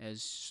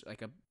a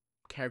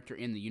character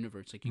in the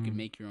universe. Like you can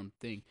make your own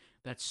thing.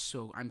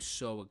 I'm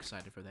so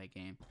excited for that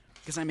game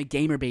because I'm a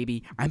gamer,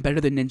 baby. I'm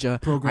better than Ninja.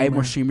 I have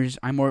more streamers.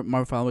 I'm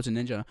more followers than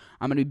Ninja.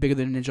 I'm gonna be bigger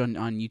than Ninja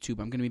on YouTube.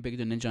 I'm gonna be bigger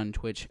than Ninja on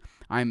Twitch.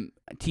 I'm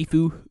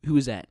Tfue. Who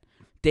is that?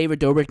 David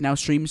Dobrik now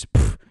streams.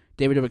 Pff,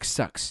 David Dobrik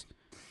sucks.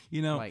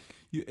 You know, like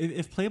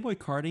if Playboy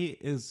Cardi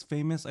is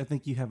famous, I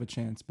think you have a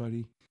chance,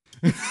 buddy.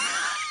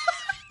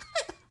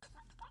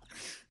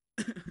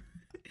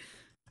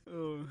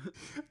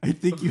 I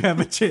think you have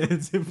a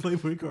chance if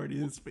Playboy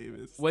Cardi is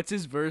famous. What's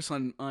his verse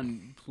on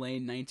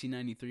Plane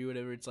 1993?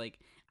 Whatever. It's like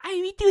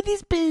I do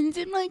these pins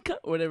in my car.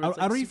 Whatever.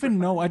 I don't even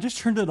know. I just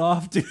turned it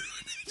off, dude.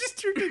 I just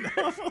turned it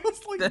off. I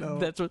was like,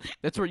 no.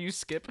 That's where you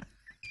skip.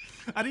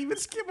 I didn't even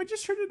skip. I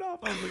just turned it off.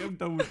 I was like, I'm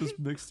done with this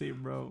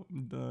mixtape, bro.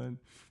 I'm done.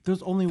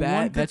 There's only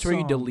one good That's song.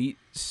 where you delete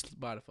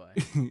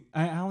Spotify.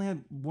 I only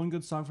had one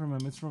good song from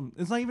him. It's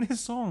not even his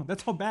song.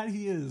 That's how bad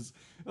he is.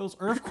 It was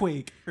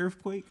Earthquake.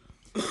 Earthquake.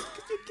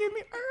 You give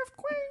me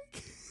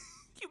Earthquake.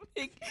 You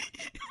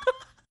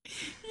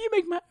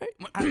make my.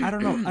 I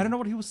don't know. I don't know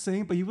what he was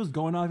saying, but he was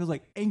going off. He was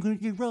like, "Ain't gonna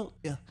get real."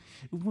 Yeah.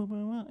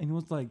 And he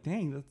was like,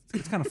 "Dang,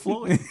 it's kind of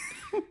flowing."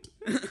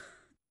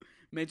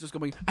 Man, just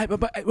going.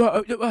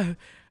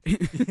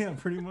 Yeah,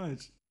 pretty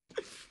much.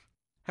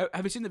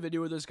 Have you seen the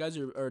video where those guys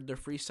they're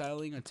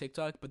freestyling on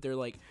TikTok, but they're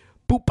like,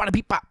 boop, bada,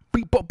 beep, bop,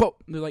 beep, bop,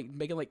 bop. They're like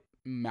making like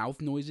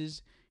mouth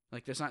noises.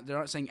 Like they're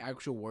not saying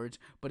actual words,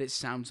 but it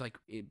sounds like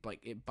it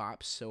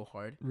bops so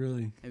hard.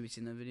 Really? Have you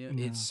seen that video?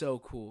 No. It's so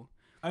cool.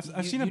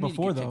 I've seen it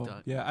before though.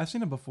 TikTok. Yeah, I've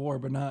seen it before,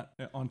 but not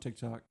on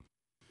TikTok.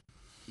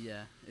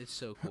 Yeah, it's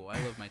so cool. I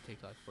love my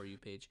TikTok For You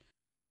page.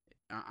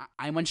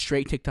 I'm on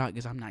straight TikTok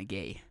because I'm not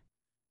gay.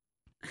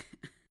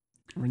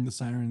 Ring the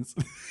sirens.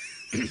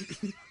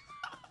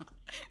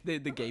 The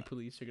gay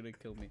police are gonna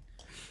kill me.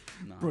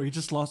 No. Bro, you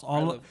just lost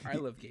all. I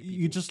love gay people.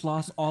 You just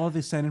lost all of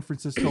the San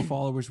Francisco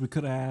followers we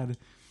could have had.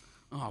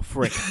 Oh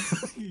frick!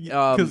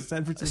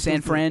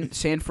 San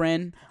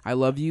Fran, I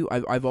love you.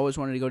 I've always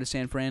wanted to go to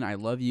San Fran. I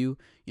love you.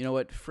 You know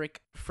what? Frick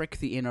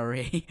the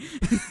NRA.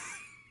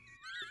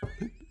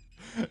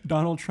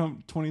 Donald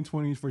Trump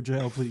 2020 for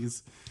jail,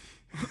 please.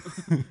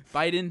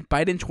 Biden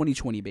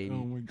 2020, baby.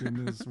 Oh my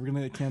goodness, we're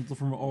gonna get canceled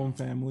from our own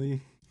family.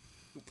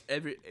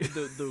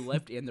 The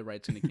left and the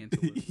right's gonna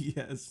cancel us.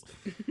 Yes.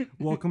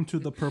 Welcome to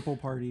the purple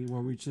party,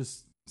 where we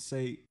just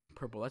say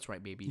Purple. That's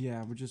right, baby.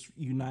 yeah, we just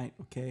unite.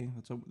 Okay,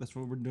 that's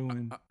what we're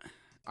doing.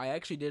 I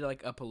actually did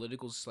like a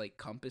political like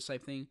compass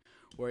type thing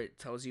where it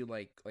tells you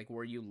like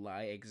where you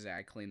lie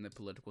exactly in the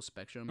political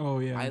spectrum. Oh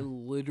yeah. I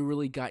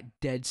literally got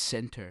dead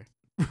center.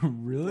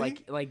 Really?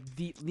 Like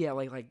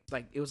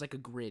it was like a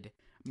grid.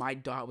 My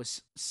dot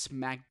was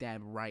smack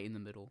dab right in the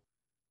middle.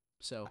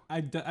 So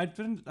I've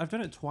done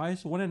it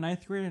twice. One in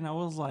ninth grade, and I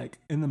was like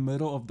in the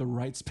middle of the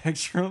right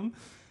spectrum,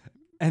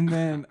 and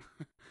then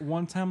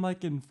one time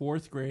like in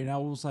fourth grade, I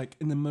was like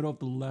in the middle of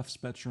the left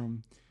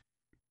spectrum.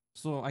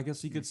 So I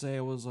guess you could say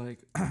it was like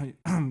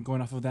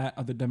going off of that.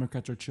 Other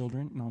Democrats are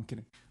children. No, I'm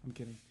kidding.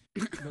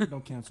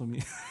 Don't cancel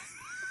me.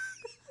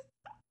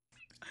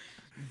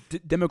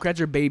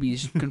 Democrats are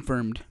babies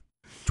confirmed.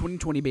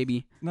 2020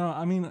 baby. No,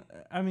 I mean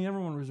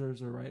everyone reserves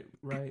their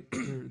right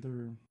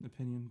their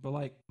opinion, but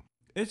like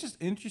it's just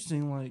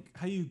interesting like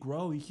how you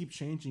grow, you keep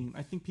changing.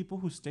 I think people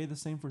who stay the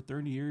same for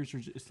 30 years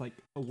it's like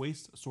a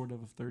waste sort of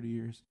 30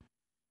 years.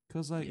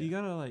 Cuz like you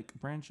got to like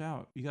branch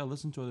out. You got to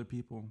listen to other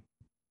people.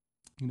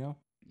 You know?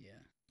 Yeah.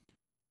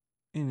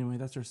 Anyway,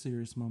 that's our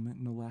serious moment.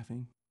 No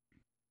laughing.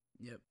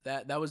 Yep.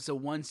 That was the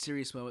one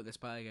serious moment this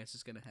podcast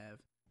is going to have.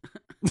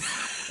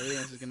 Everything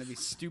else is going to be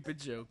stupid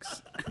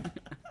jokes.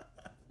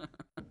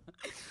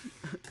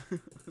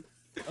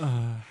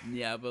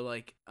 Yeah, but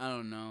like I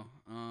don't know.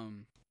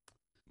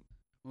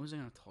 What was I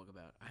gonna talk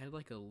about? I had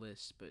like a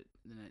list, but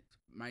then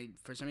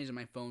for some reason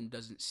my phone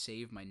doesn't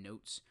save my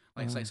notes.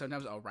 Like it's like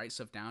sometimes I'll write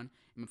stuff down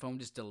and my phone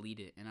just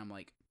delete it, and I'm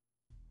like,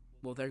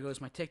 well, there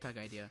goes my TikTok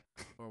idea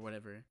or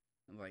whatever.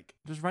 I'm like,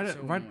 just write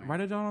it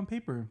down on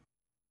paper.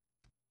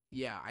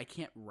 Yeah, I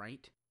can't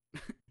write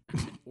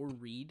or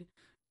read.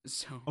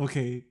 So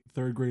okay,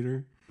 third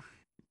grader.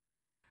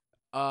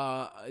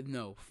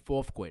 No,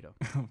 fourth grader.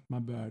 My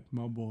bad,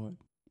 my boy.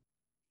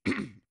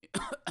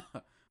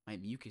 My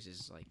mucus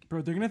is like.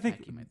 Bro, they're gonna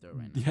think. My throat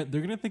right now. Yeah,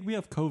 they're gonna think we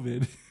have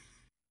COVID.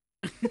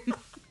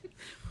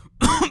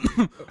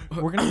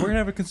 we're gonna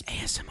have a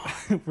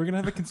ASMR. We're gonna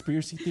have a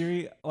conspiracy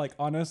theory like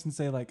on us and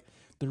say like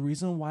the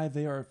reason why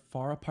they are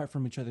far apart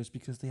from each other is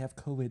because they have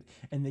COVID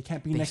and they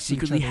can't be next to each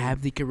other. They secretly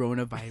have the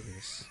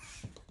coronavirus.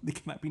 They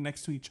cannot be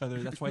next to each other.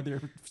 That's why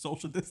they're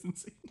social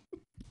distancing.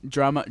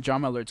 Drama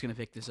Alert's gonna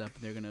pick this up.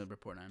 They're gonna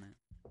report on it.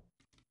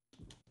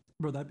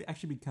 Bro, that'd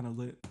actually be kind of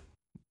lit.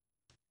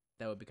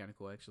 That would be kind of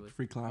cool, actually.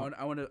 Free clout.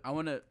 I want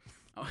to.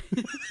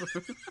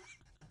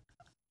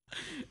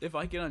 If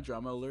I get on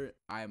Drama Alert,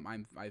 I've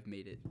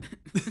made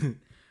it.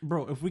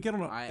 Bro, if we get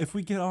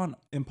on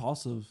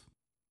Impulsive,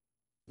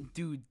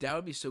 dude, that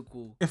would be so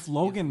cool. If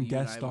Logan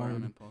guest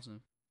starred,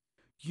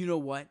 you know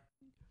what?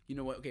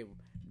 Okay,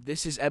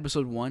 this is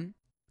episode 1.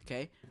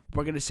 Okay,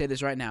 we're gonna say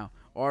this right now.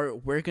 Or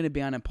we're gonna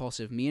be on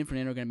Impulsive. Me and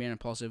Fernando are gonna be on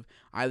Impulsive.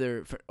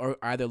 Either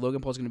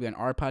Logan Paul's gonna be on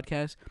our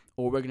podcast,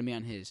 or we're gonna be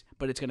on his.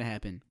 But it's gonna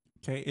happen.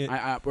 Okay,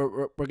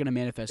 we're gonna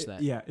manifest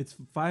that. Yeah, it's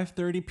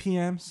 5:30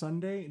 p.m.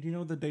 Sunday. Do you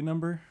know the day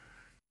number?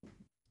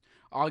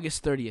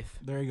 August 30th.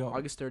 There you go.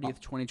 August 30th,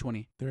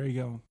 2020. There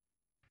you go.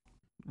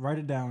 Write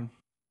it down.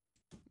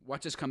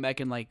 Watch us come back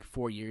in like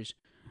 4 years.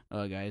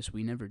 Guys,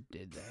 we never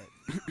did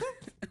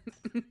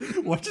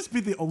that. Watch us be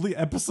the only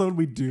episode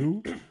we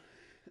do.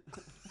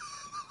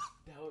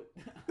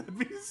 That'd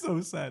be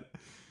so sad.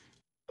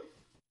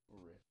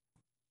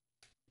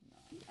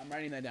 I'm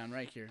writing that down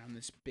right here on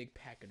this big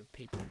packet of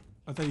paper.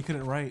 I thought you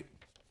couldn't write.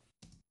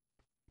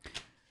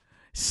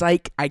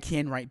 Psych, I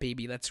can write,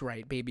 baby. That's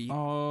right, baby.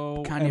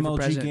 Oh, Kanye MLG for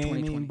president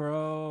gaming, 2020.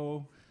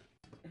 Bro.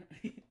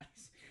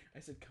 I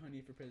said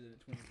Kanye for president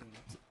 2020.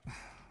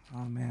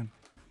 Oh man,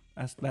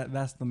 that's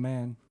the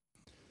man.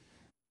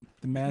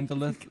 The man, the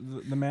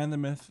man, the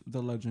myth,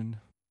 the legend.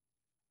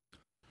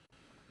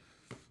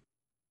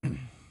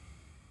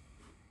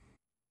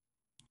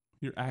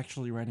 You're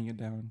actually writing it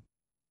down.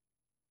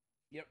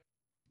 Yep.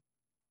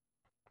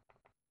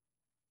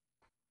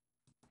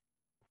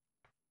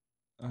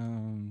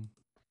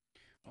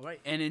 All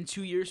right, and in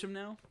 2 years from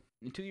now,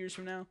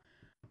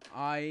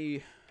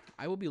 I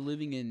will be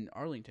living in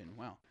Arlington.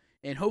 Wow.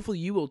 And hopefully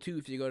you will too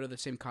if you go to the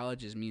same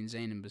college as me and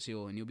Zane and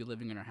Basile, and you'll be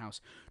living in our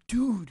house.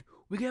 Dude,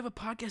 we could have a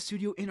podcast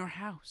studio in our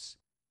house.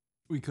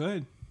 We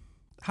could.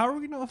 How are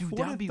we gonna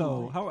afford it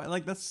though? How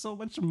that's so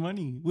much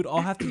money. We'd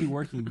all have to be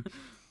working.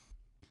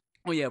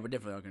 Oh yeah, we're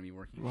definitely all gonna be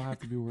working. We'll have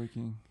to be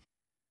working.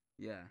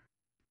 Yeah.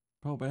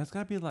 Bro, but it's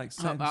gotta be like.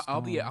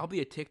 I'll be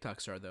a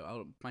TikTok star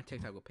though. My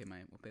TikTok will pay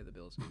the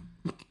bills.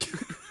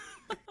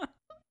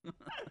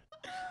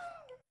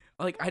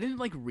 Like I didn't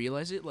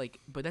realize it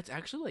but that's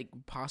actually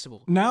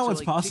possible. Now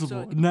it's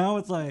possible. TikTok, now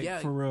it's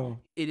for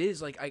real. It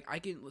is I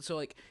can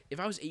if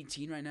I was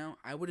 18 right now,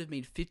 I would have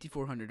made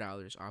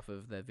 $5,400 off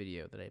of that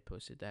video that I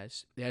posted.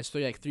 It has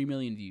 3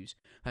 million views.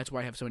 That's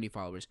why I have so many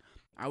followers.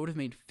 I would have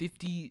made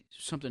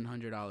 $50-something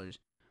hundred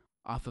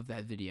off of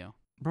that video.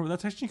 Bro,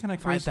 that's actually kind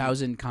of crazy.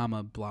 5,000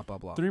 comma blah blah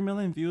blah. 3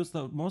 million views.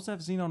 The most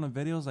I've seen on a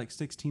video is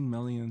 16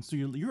 million. So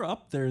you're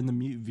up there in the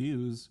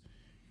views.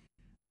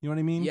 You know what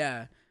I mean?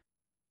 Yeah.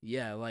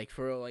 Yeah,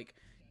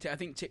 I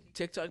think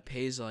TikTok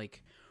pays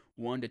like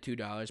 $1 to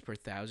 $2 per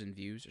 1,000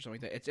 views or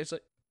something like that.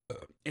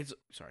 It's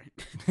sorry,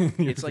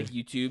 it's like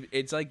YouTube.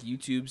 It's like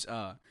YouTube's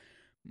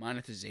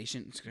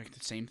monetization. It's like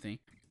the same thing.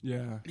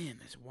 Yeah. Man,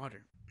 there's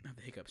water. I have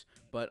the hiccups.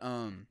 But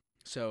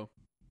so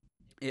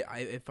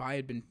if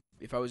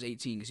I was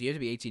 18, because you have to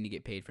be 18 to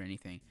get paid for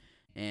anything,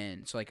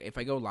 and so like if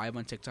I go live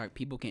on TikTok,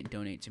 people can't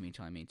donate to me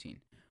until I'm 18,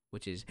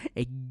 which is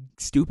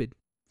stupid.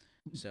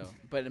 So,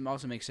 but it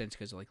also makes sense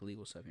because of like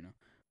legal stuff, you know.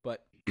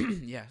 But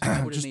yeah, so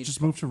I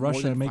just move to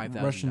Russia and make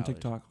Russian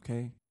TikTok,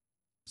 okay?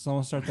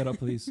 Someone start that up,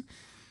 please.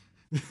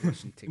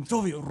 Russian TikTok.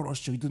 Soviet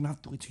Russia, you do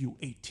not do it till you're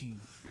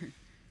 18.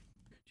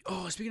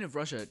 Oh, speaking of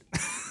Russia,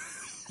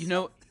 you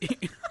know,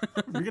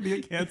 we're gonna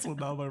get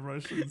canceled now by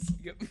Russians.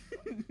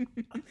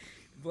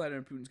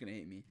 Vladimir Putin's gonna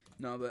hate me.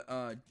 No,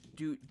 but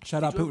dude,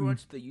 shout out Putin. Did you ever Putin.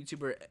 watch the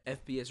YouTuber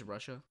FBS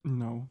Russia?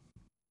 No.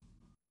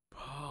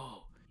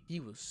 Oh, he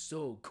was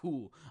so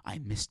cool. I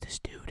miss this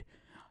dude.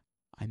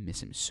 I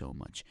miss him so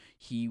much.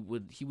 He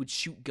would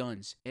shoot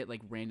guns at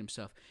like random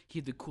stuff. He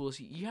had the coolest.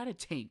 He had a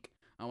tank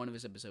on one of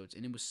his episodes,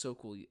 and it was so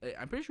cool.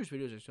 I'm pretty sure his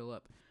videos are still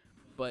up.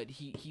 But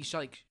he shot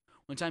like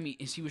one time he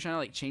was trying to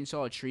like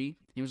chainsaw a tree.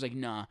 And he was like,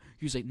 nah.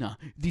 He was like, nah,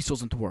 this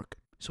doesn't work.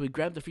 So he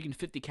grabbed the freaking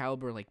 50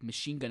 caliber like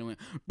machine gun and went,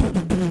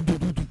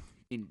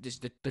 and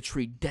just the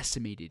tree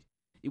decimated.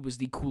 It was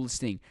the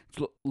coolest thing.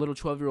 Little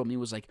 12-year-old me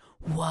was like,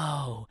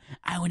 "Whoa,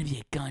 I want to be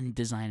a gun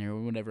designer or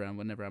whenever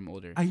I'm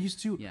older." I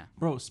used to, yeah.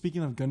 Bro,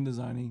 speaking of gun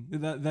designing,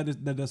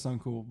 that does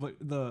sound cool. But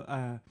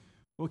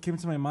what came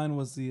to my mind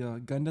was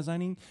the gun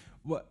designing.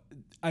 What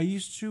I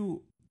used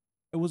to,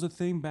 it was a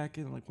thing back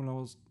in like when I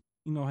was,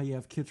 you know how you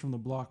have kids from the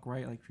block,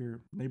 right? Like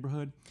your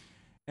neighborhood.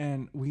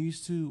 And we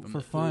used to, from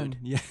for fun,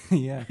 hood.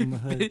 yeah, from the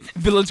hood.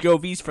 Village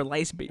Grove East for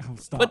lice, baby. Oh,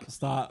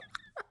 stop.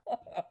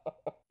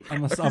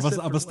 I'm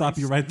gonna stop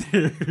you right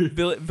there.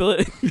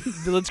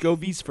 Village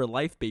Grove East for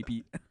life,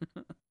 baby.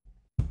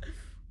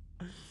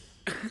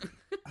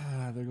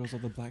 There goes all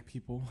the black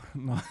people.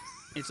 No.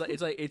 It's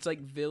like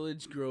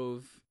Village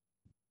Grove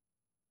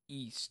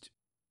East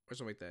or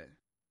something like that.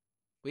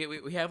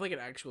 We have like an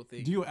actual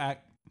thing. Do you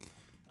act?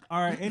 All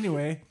right.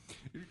 Anyway,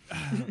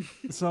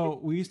 so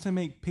we used to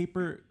make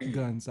paper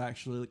guns.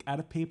 Actually, like out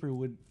of paper,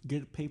 would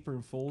get paper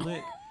and fold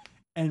it,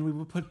 and we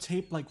would put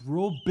tape like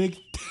real big.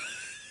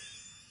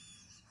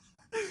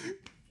 I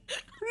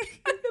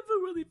have a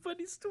really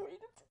funny story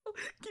to tell.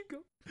 Keep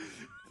going.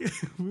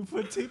 We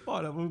put tape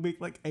on it. We make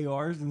like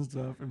ARs and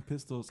stuff and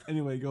pistols.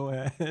 Anyway, go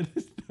ahead.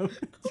 No,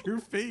 it's your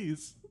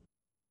face.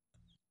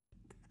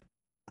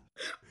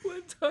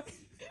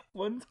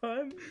 One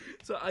time,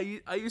 so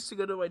I used to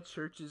go to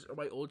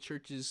my old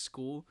church's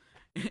school.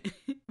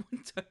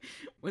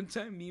 one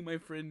time, me and my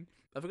friend,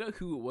 I forgot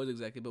who it was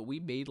exactly, but we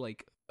made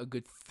like a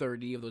good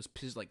 30 of those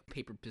like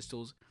paper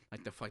pistols,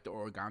 like the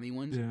origami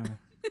ones. Yeah.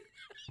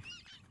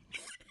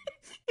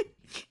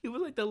 It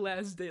was like the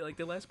last day, like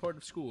the last part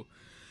of school,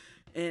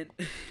 and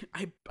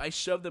I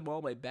shoved them all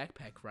in my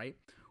backpack. Right.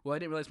 Well, I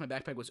didn't realize my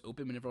backpack was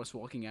open whenever I was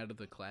walking out of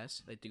the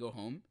class, like to go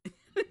home.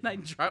 And I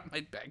dropped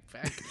my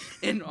backpack,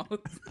 and all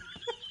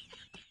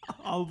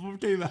of them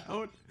came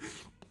out.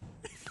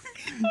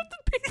 The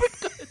paper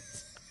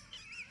guns.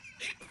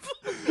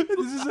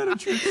 This is at a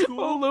church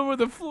school. All over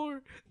the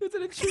floor. It's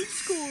at a church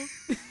school.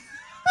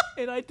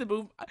 And I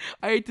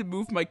had to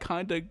move my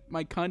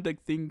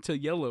conduct thing to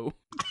yellow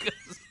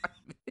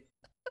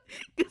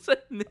because I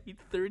made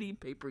 30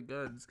 paper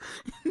guns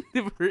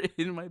that were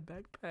in my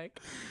backpack.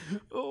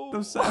 Oh.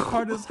 The sad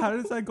part is, how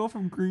does that go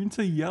from green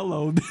to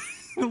yellow?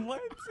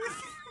 What?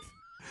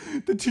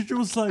 The teacher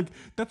was like,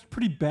 "That's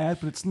pretty bad,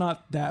 but it's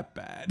not that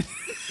bad."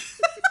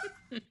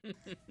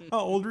 How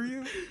old are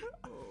you?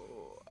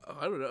 Oh,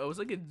 I don't know. I was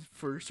like in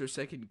first or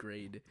second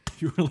grade.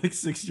 You were like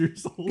 6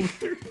 years old.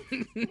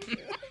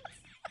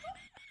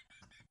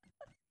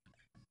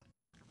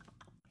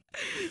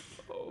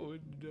 Oh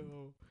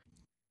no.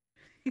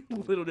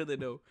 Little did they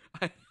know.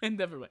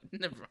 Never mind.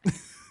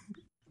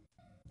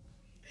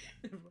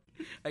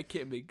 I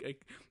can't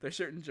make. There's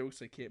certain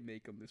jokes I can't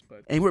make on this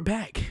podcast. And we're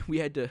back. We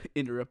had to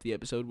interrupt the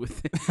episode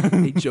with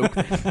a joke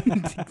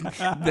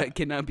that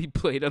cannot be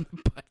played on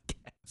the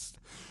podcast.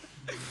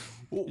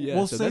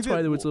 Yeah, so that's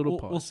why there was a little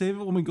pause. We'll save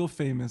it when we go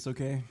famous,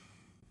 okay?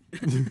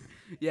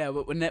 Yeah,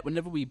 but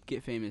whenever we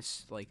get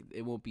famous, like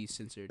it won't be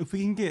censored. If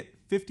we can get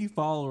 50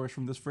 followers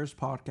from this first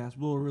podcast,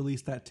 we'll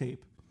release that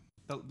tape,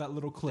 that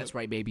little clip. That's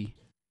right, baby.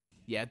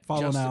 Yeah,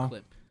 follow just now. The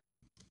clip.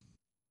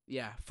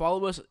 Yeah,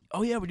 follow us.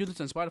 Oh yeah, we're doing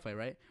this on Spotify,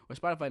 right? Or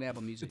Spotify and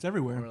Apple Music. It's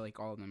everywhere. Or like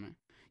all of them, right?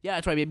 Yeah,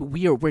 that's right,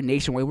 baby. We're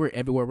nationwide. We're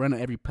everywhere. We're on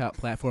every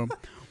platform.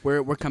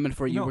 We're coming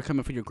for you. No. We're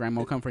coming for your grandma.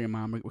 We're coming for your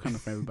mom. We're coming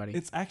for everybody.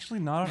 It's actually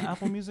not on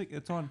Apple Music.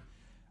 It's on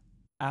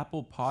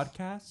Apple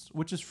Podcasts,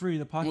 which is free.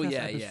 The podcast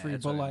app is free.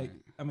 But like,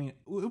 I mean, it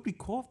would be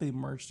cool if they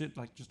merged it,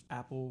 like just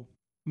Apple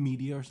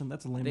Media or something.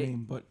 That's a lame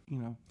name, but you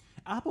know,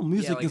 Apple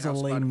Music is a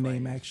lame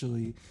name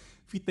actually.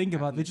 If you think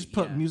about it, they just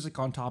put music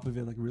on top of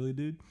it. Like, really,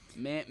 dude?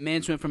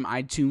 Man's went from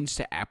iTunes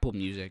to Apple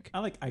Music.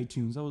 I like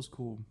iTunes. That was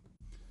cool.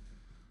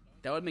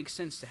 That would make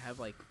sense to have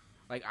like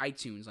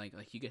iTunes. Like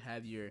you could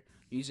have your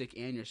music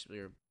and your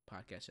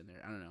podcasts in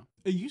there. I don't know.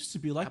 It used to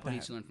be like Apple that.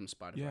 needs to learn from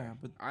Spotify. Yeah,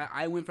 but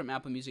I went from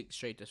Apple Music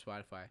straight to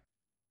Spotify.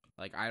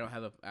 Like, I don't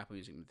have a Apple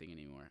Music thing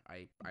anymore.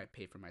 I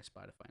pay for my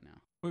Spotify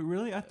now. wait,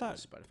 really? I thought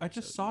Spotify, I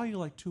just so saw easy. you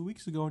like 2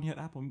 weeks ago and you had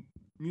Apple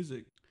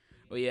Music.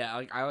 Well,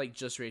 yeah, I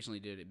just recently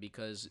did it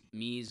because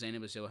me, Zayn,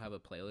 and Basil have a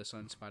playlist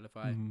on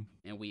Spotify, Mhm.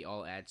 and we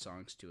all add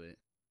songs to it.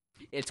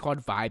 It's called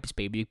Vibes,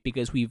 baby,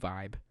 because we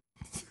vibe.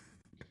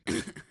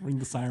 Ring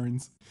the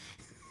sirens.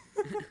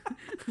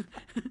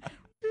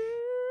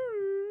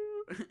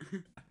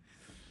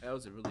 That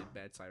was a really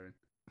bad siren.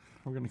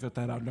 We're gonna cut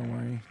that out. Don't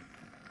worry.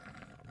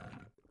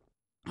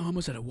 I'm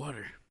almost out of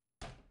water.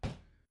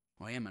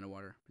 Well, I am out of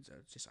water.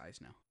 It's just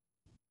ice now.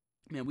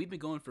 Man, we've been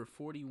going for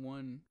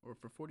 41 or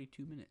for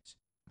 42 minutes.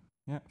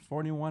 Yeah,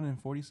 41 and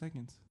 40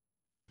 seconds.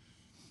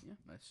 Yeah,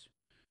 that's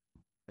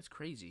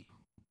crazy.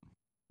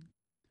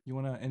 You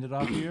wanna end it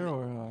off here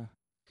or?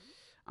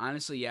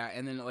 Honestly, yeah,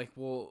 and then like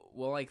we'll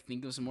like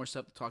think of some more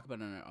stuff to talk about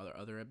in our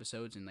other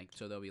episodes, and like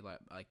so they'll be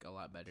like a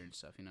lot better and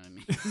stuff. You know what I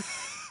mean?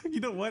 You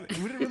know what?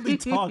 We didn't really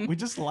talk. We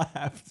just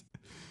laughed.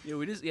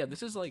 Yeah,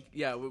 this is like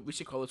we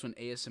should call this one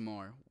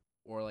ASMR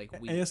or like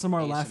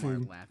ASMR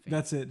laughing.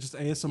 That's it. Just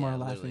ASMR Yeah,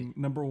 laughing. literally.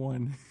 Number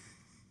 1.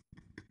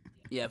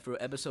 Yeah,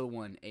 for episode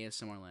 1,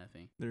 ASMR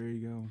laughing. There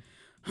you go.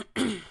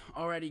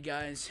 Alrighty,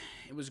 guys,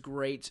 it was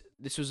great.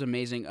 This was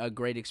amazing. A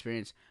great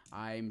experience.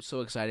 I'm so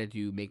excited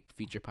to make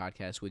feature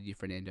podcasts with you,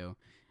 Fernando.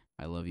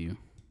 I love you.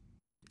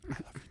 I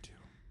love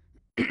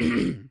you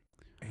too.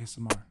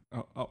 ASMR.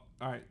 Oh, all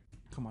right.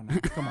 Come on now.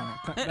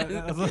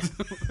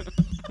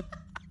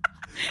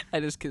 I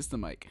just kissed the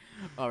mic.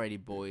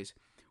 Alrighty, boys.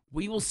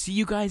 We will see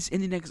you guys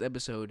in the next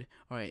episode.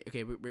 Alright,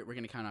 okay, we're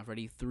going to count off.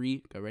 Ready?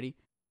 3. Go, ready?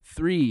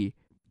 3.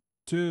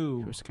 2. You're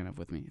supposed to count off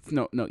with me.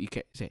 No, you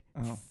can't say it.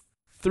 Oh.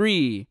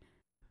 3.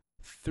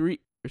 We're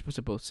supposed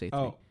to both say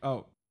 3.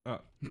 Oh.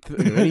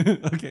 Ready?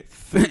 Okay.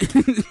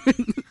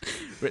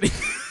 Ready?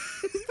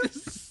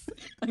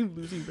 I'm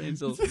losing brain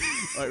cells. All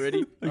right,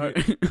 ready?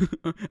 Okay.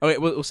 All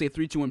right, we'll say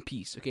 3, 2, 1,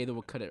 peace. Okay, then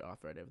we'll cut it off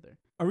right over there.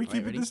 Are we All right,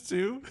 keeping ready? this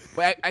too?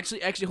 Wait,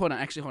 actually, hold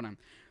on.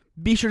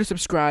 Be sure to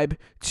subscribe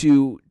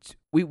to.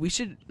 We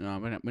should. No,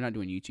 we're not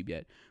doing YouTube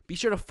yet. Be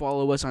sure to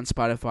follow us on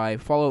Spotify.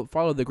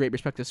 Follow the Great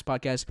Perspectives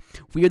podcast.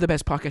 We are the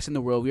best podcast in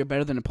the world. We are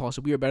better than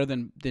Impulsive. We are better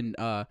than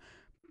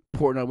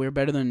Portnoy. We're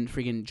better than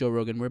freaking Joe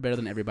Rogan. We're better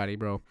than everybody,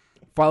 bro.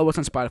 Follow us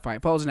on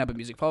Spotify. Follow us on Apple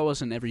Music. Follow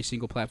us on every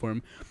single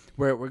platform.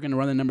 We're gonna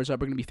run the numbers up.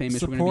 We're gonna be famous.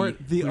 Support we're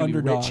the gonna be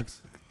rich.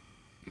 underdogs.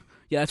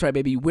 Yeah, that's right,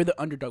 baby. We're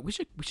the underdog. We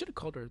should have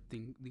called our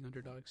thing the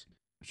underdogs.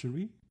 Should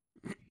we?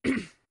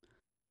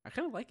 I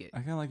kind of like it. I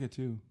kind of like it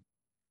too.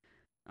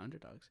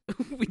 Underdogs.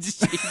 We just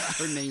changed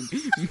our name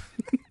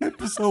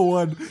Episode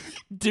 1.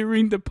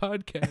 during the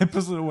podcast.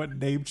 Episode 1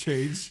 name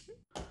change.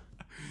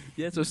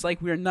 Yeah, so it's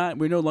like we're no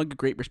longer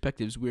Great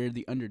Perspectives. We're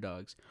the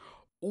underdogs.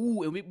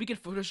 Ooh, and we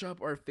could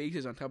Photoshop our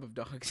faces on top of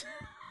dogs.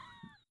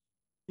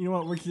 You know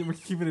what? We're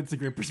keeping it to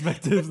Great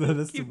Perspectives.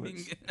 That's too much.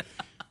 Keeping-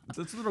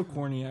 It's a little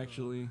corny,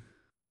 actually.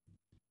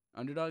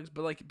 Underdogs,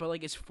 but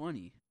it's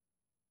funny.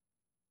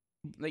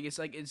 Like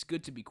it's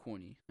good to be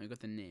corny. I got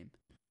the name.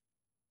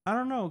 I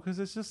don't know, because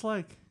it's just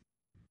like,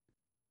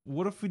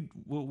 what if we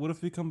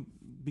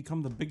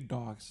become the big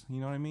dogs? You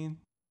know what I mean?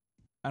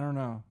 I don't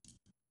know.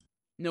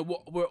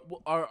 No,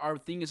 our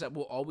thing is that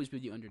we'll always be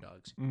the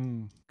underdogs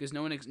because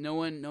no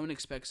one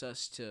expects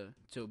us to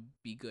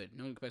be good.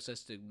 No one expects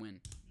us to win.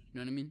 You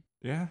know what I mean?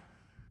 Yeah.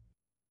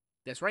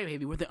 That's right,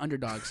 baby. We're the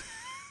underdogs.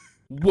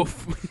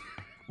 Woof.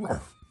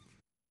 Woof.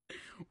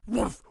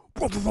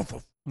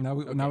 Now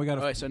we Okay.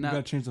 gotta Alright, so we now-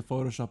 gotta change the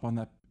Photoshop on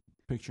that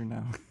picture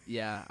now.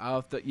 Yeah, I'll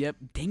have to. Yep.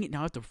 Dang it! Now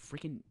I have to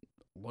freaking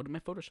load my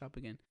Photoshop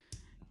again.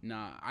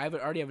 Nah,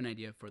 already have an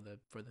idea for the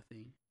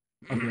thing.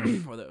 Okay.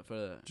 for the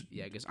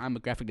yeah, because I'm a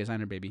graphic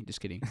designer, baby. Just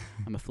kidding.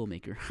 I'm a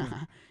filmmaker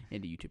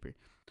and a YouTuber.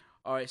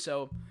 All right,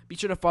 so be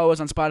sure to follow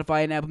us on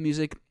Spotify and Apple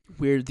Music.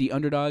 We're the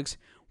underdogs.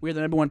 We're the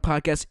number 1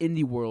 podcast in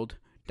the world.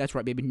 That's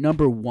right, baby.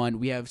 Number 1.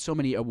 We have so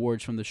many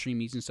awards from the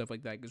streamies and stuff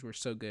like that because we're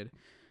so good.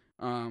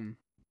 I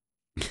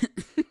don't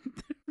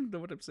know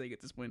what I'm saying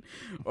at this point.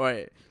 All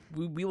right,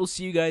 we will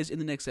see you guys in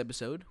the next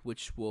episode,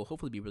 which will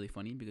hopefully be really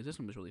funny because this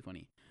one was really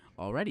funny.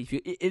 Alrighty, if you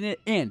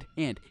and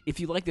if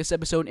you like this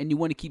episode and you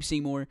want to keep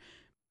seeing more,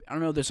 I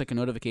don't know if there's like a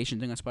notification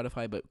thing on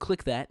Spotify, but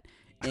click that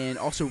and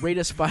also rate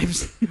us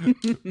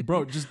 5.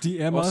 Bro, just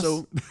DM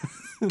Also,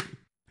 us.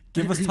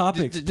 Give us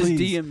topics, just please.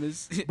 DM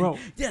us, Bro,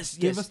 yes,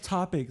 give us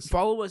topics.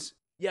 Follow us.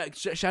 Yeah,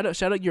 shout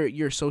out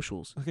your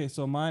socials. Okay,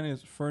 so mine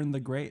is Fern the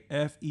Great,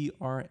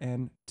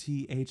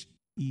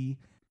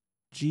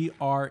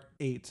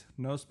 FERNTHEGR8.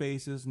 No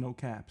spaces, no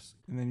caps.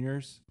 And then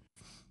yours?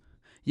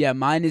 Yeah,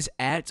 mine is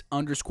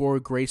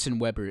 @_Grayson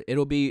Weber.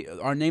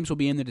 Our names will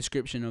be in the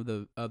description of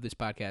this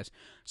podcast.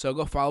 So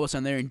go follow us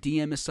on there and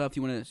DM us stuff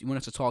you want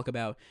us to talk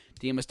about.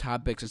 DM us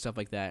topics and stuff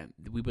like that.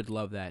 We would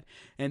love that.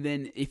 And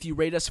then if you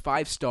rate us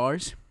 5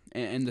 stars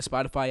in the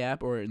Spotify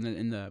app or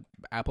in the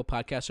Apple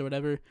Podcast or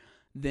whatever,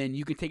 then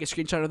you can take a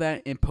screenshot of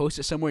that and post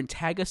it somewhere and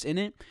tag us in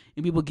it,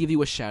 and we will give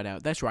you a shout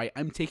out. That's right.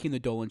 I'm taking the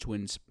Dolan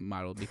Twins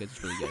model because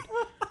it's really good.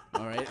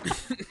 All right.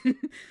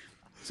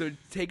 So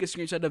take a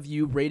screenshot of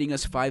you rating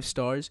us 5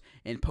 stars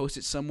and post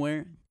it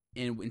somewhere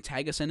and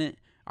tag us in it,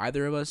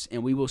 either of us,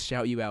 and we will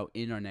shout you out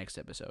in our next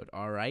episode.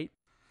 All right.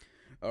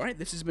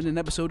 This has been an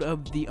episode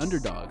of The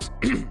Underdogs.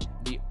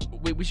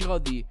 We should call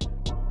it the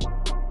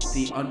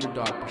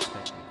underdog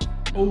perspective.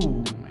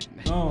 Oh.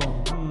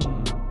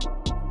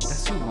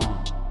 That's too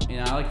long.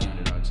 Yeah, I like The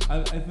Underdogs.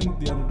 I think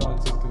The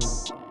Underdogs is good.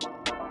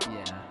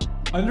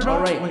 Yeah. Underdogs? All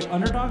right. Wait,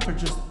 Underdogs or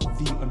just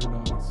The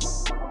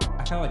Underdogs?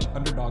 I kind of like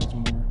Underdogs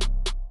more.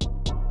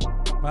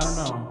 But I don't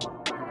know.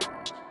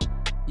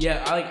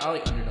 Yeah, I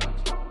like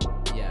Underdogs.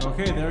 Yeah.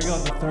 Okay, there we go.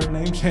 The third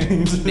name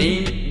change.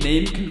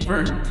 Name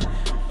confirmed.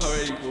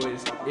 Alrighty,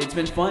 boys. It's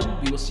been fun.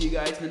 We will see you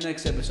guys in the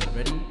next episode.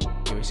 Ready?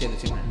 Okay, we say the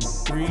 2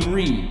 minutes.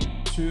 3,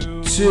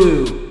 2,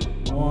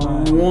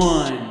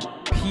 1.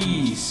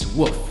 Peace.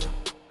 Woof.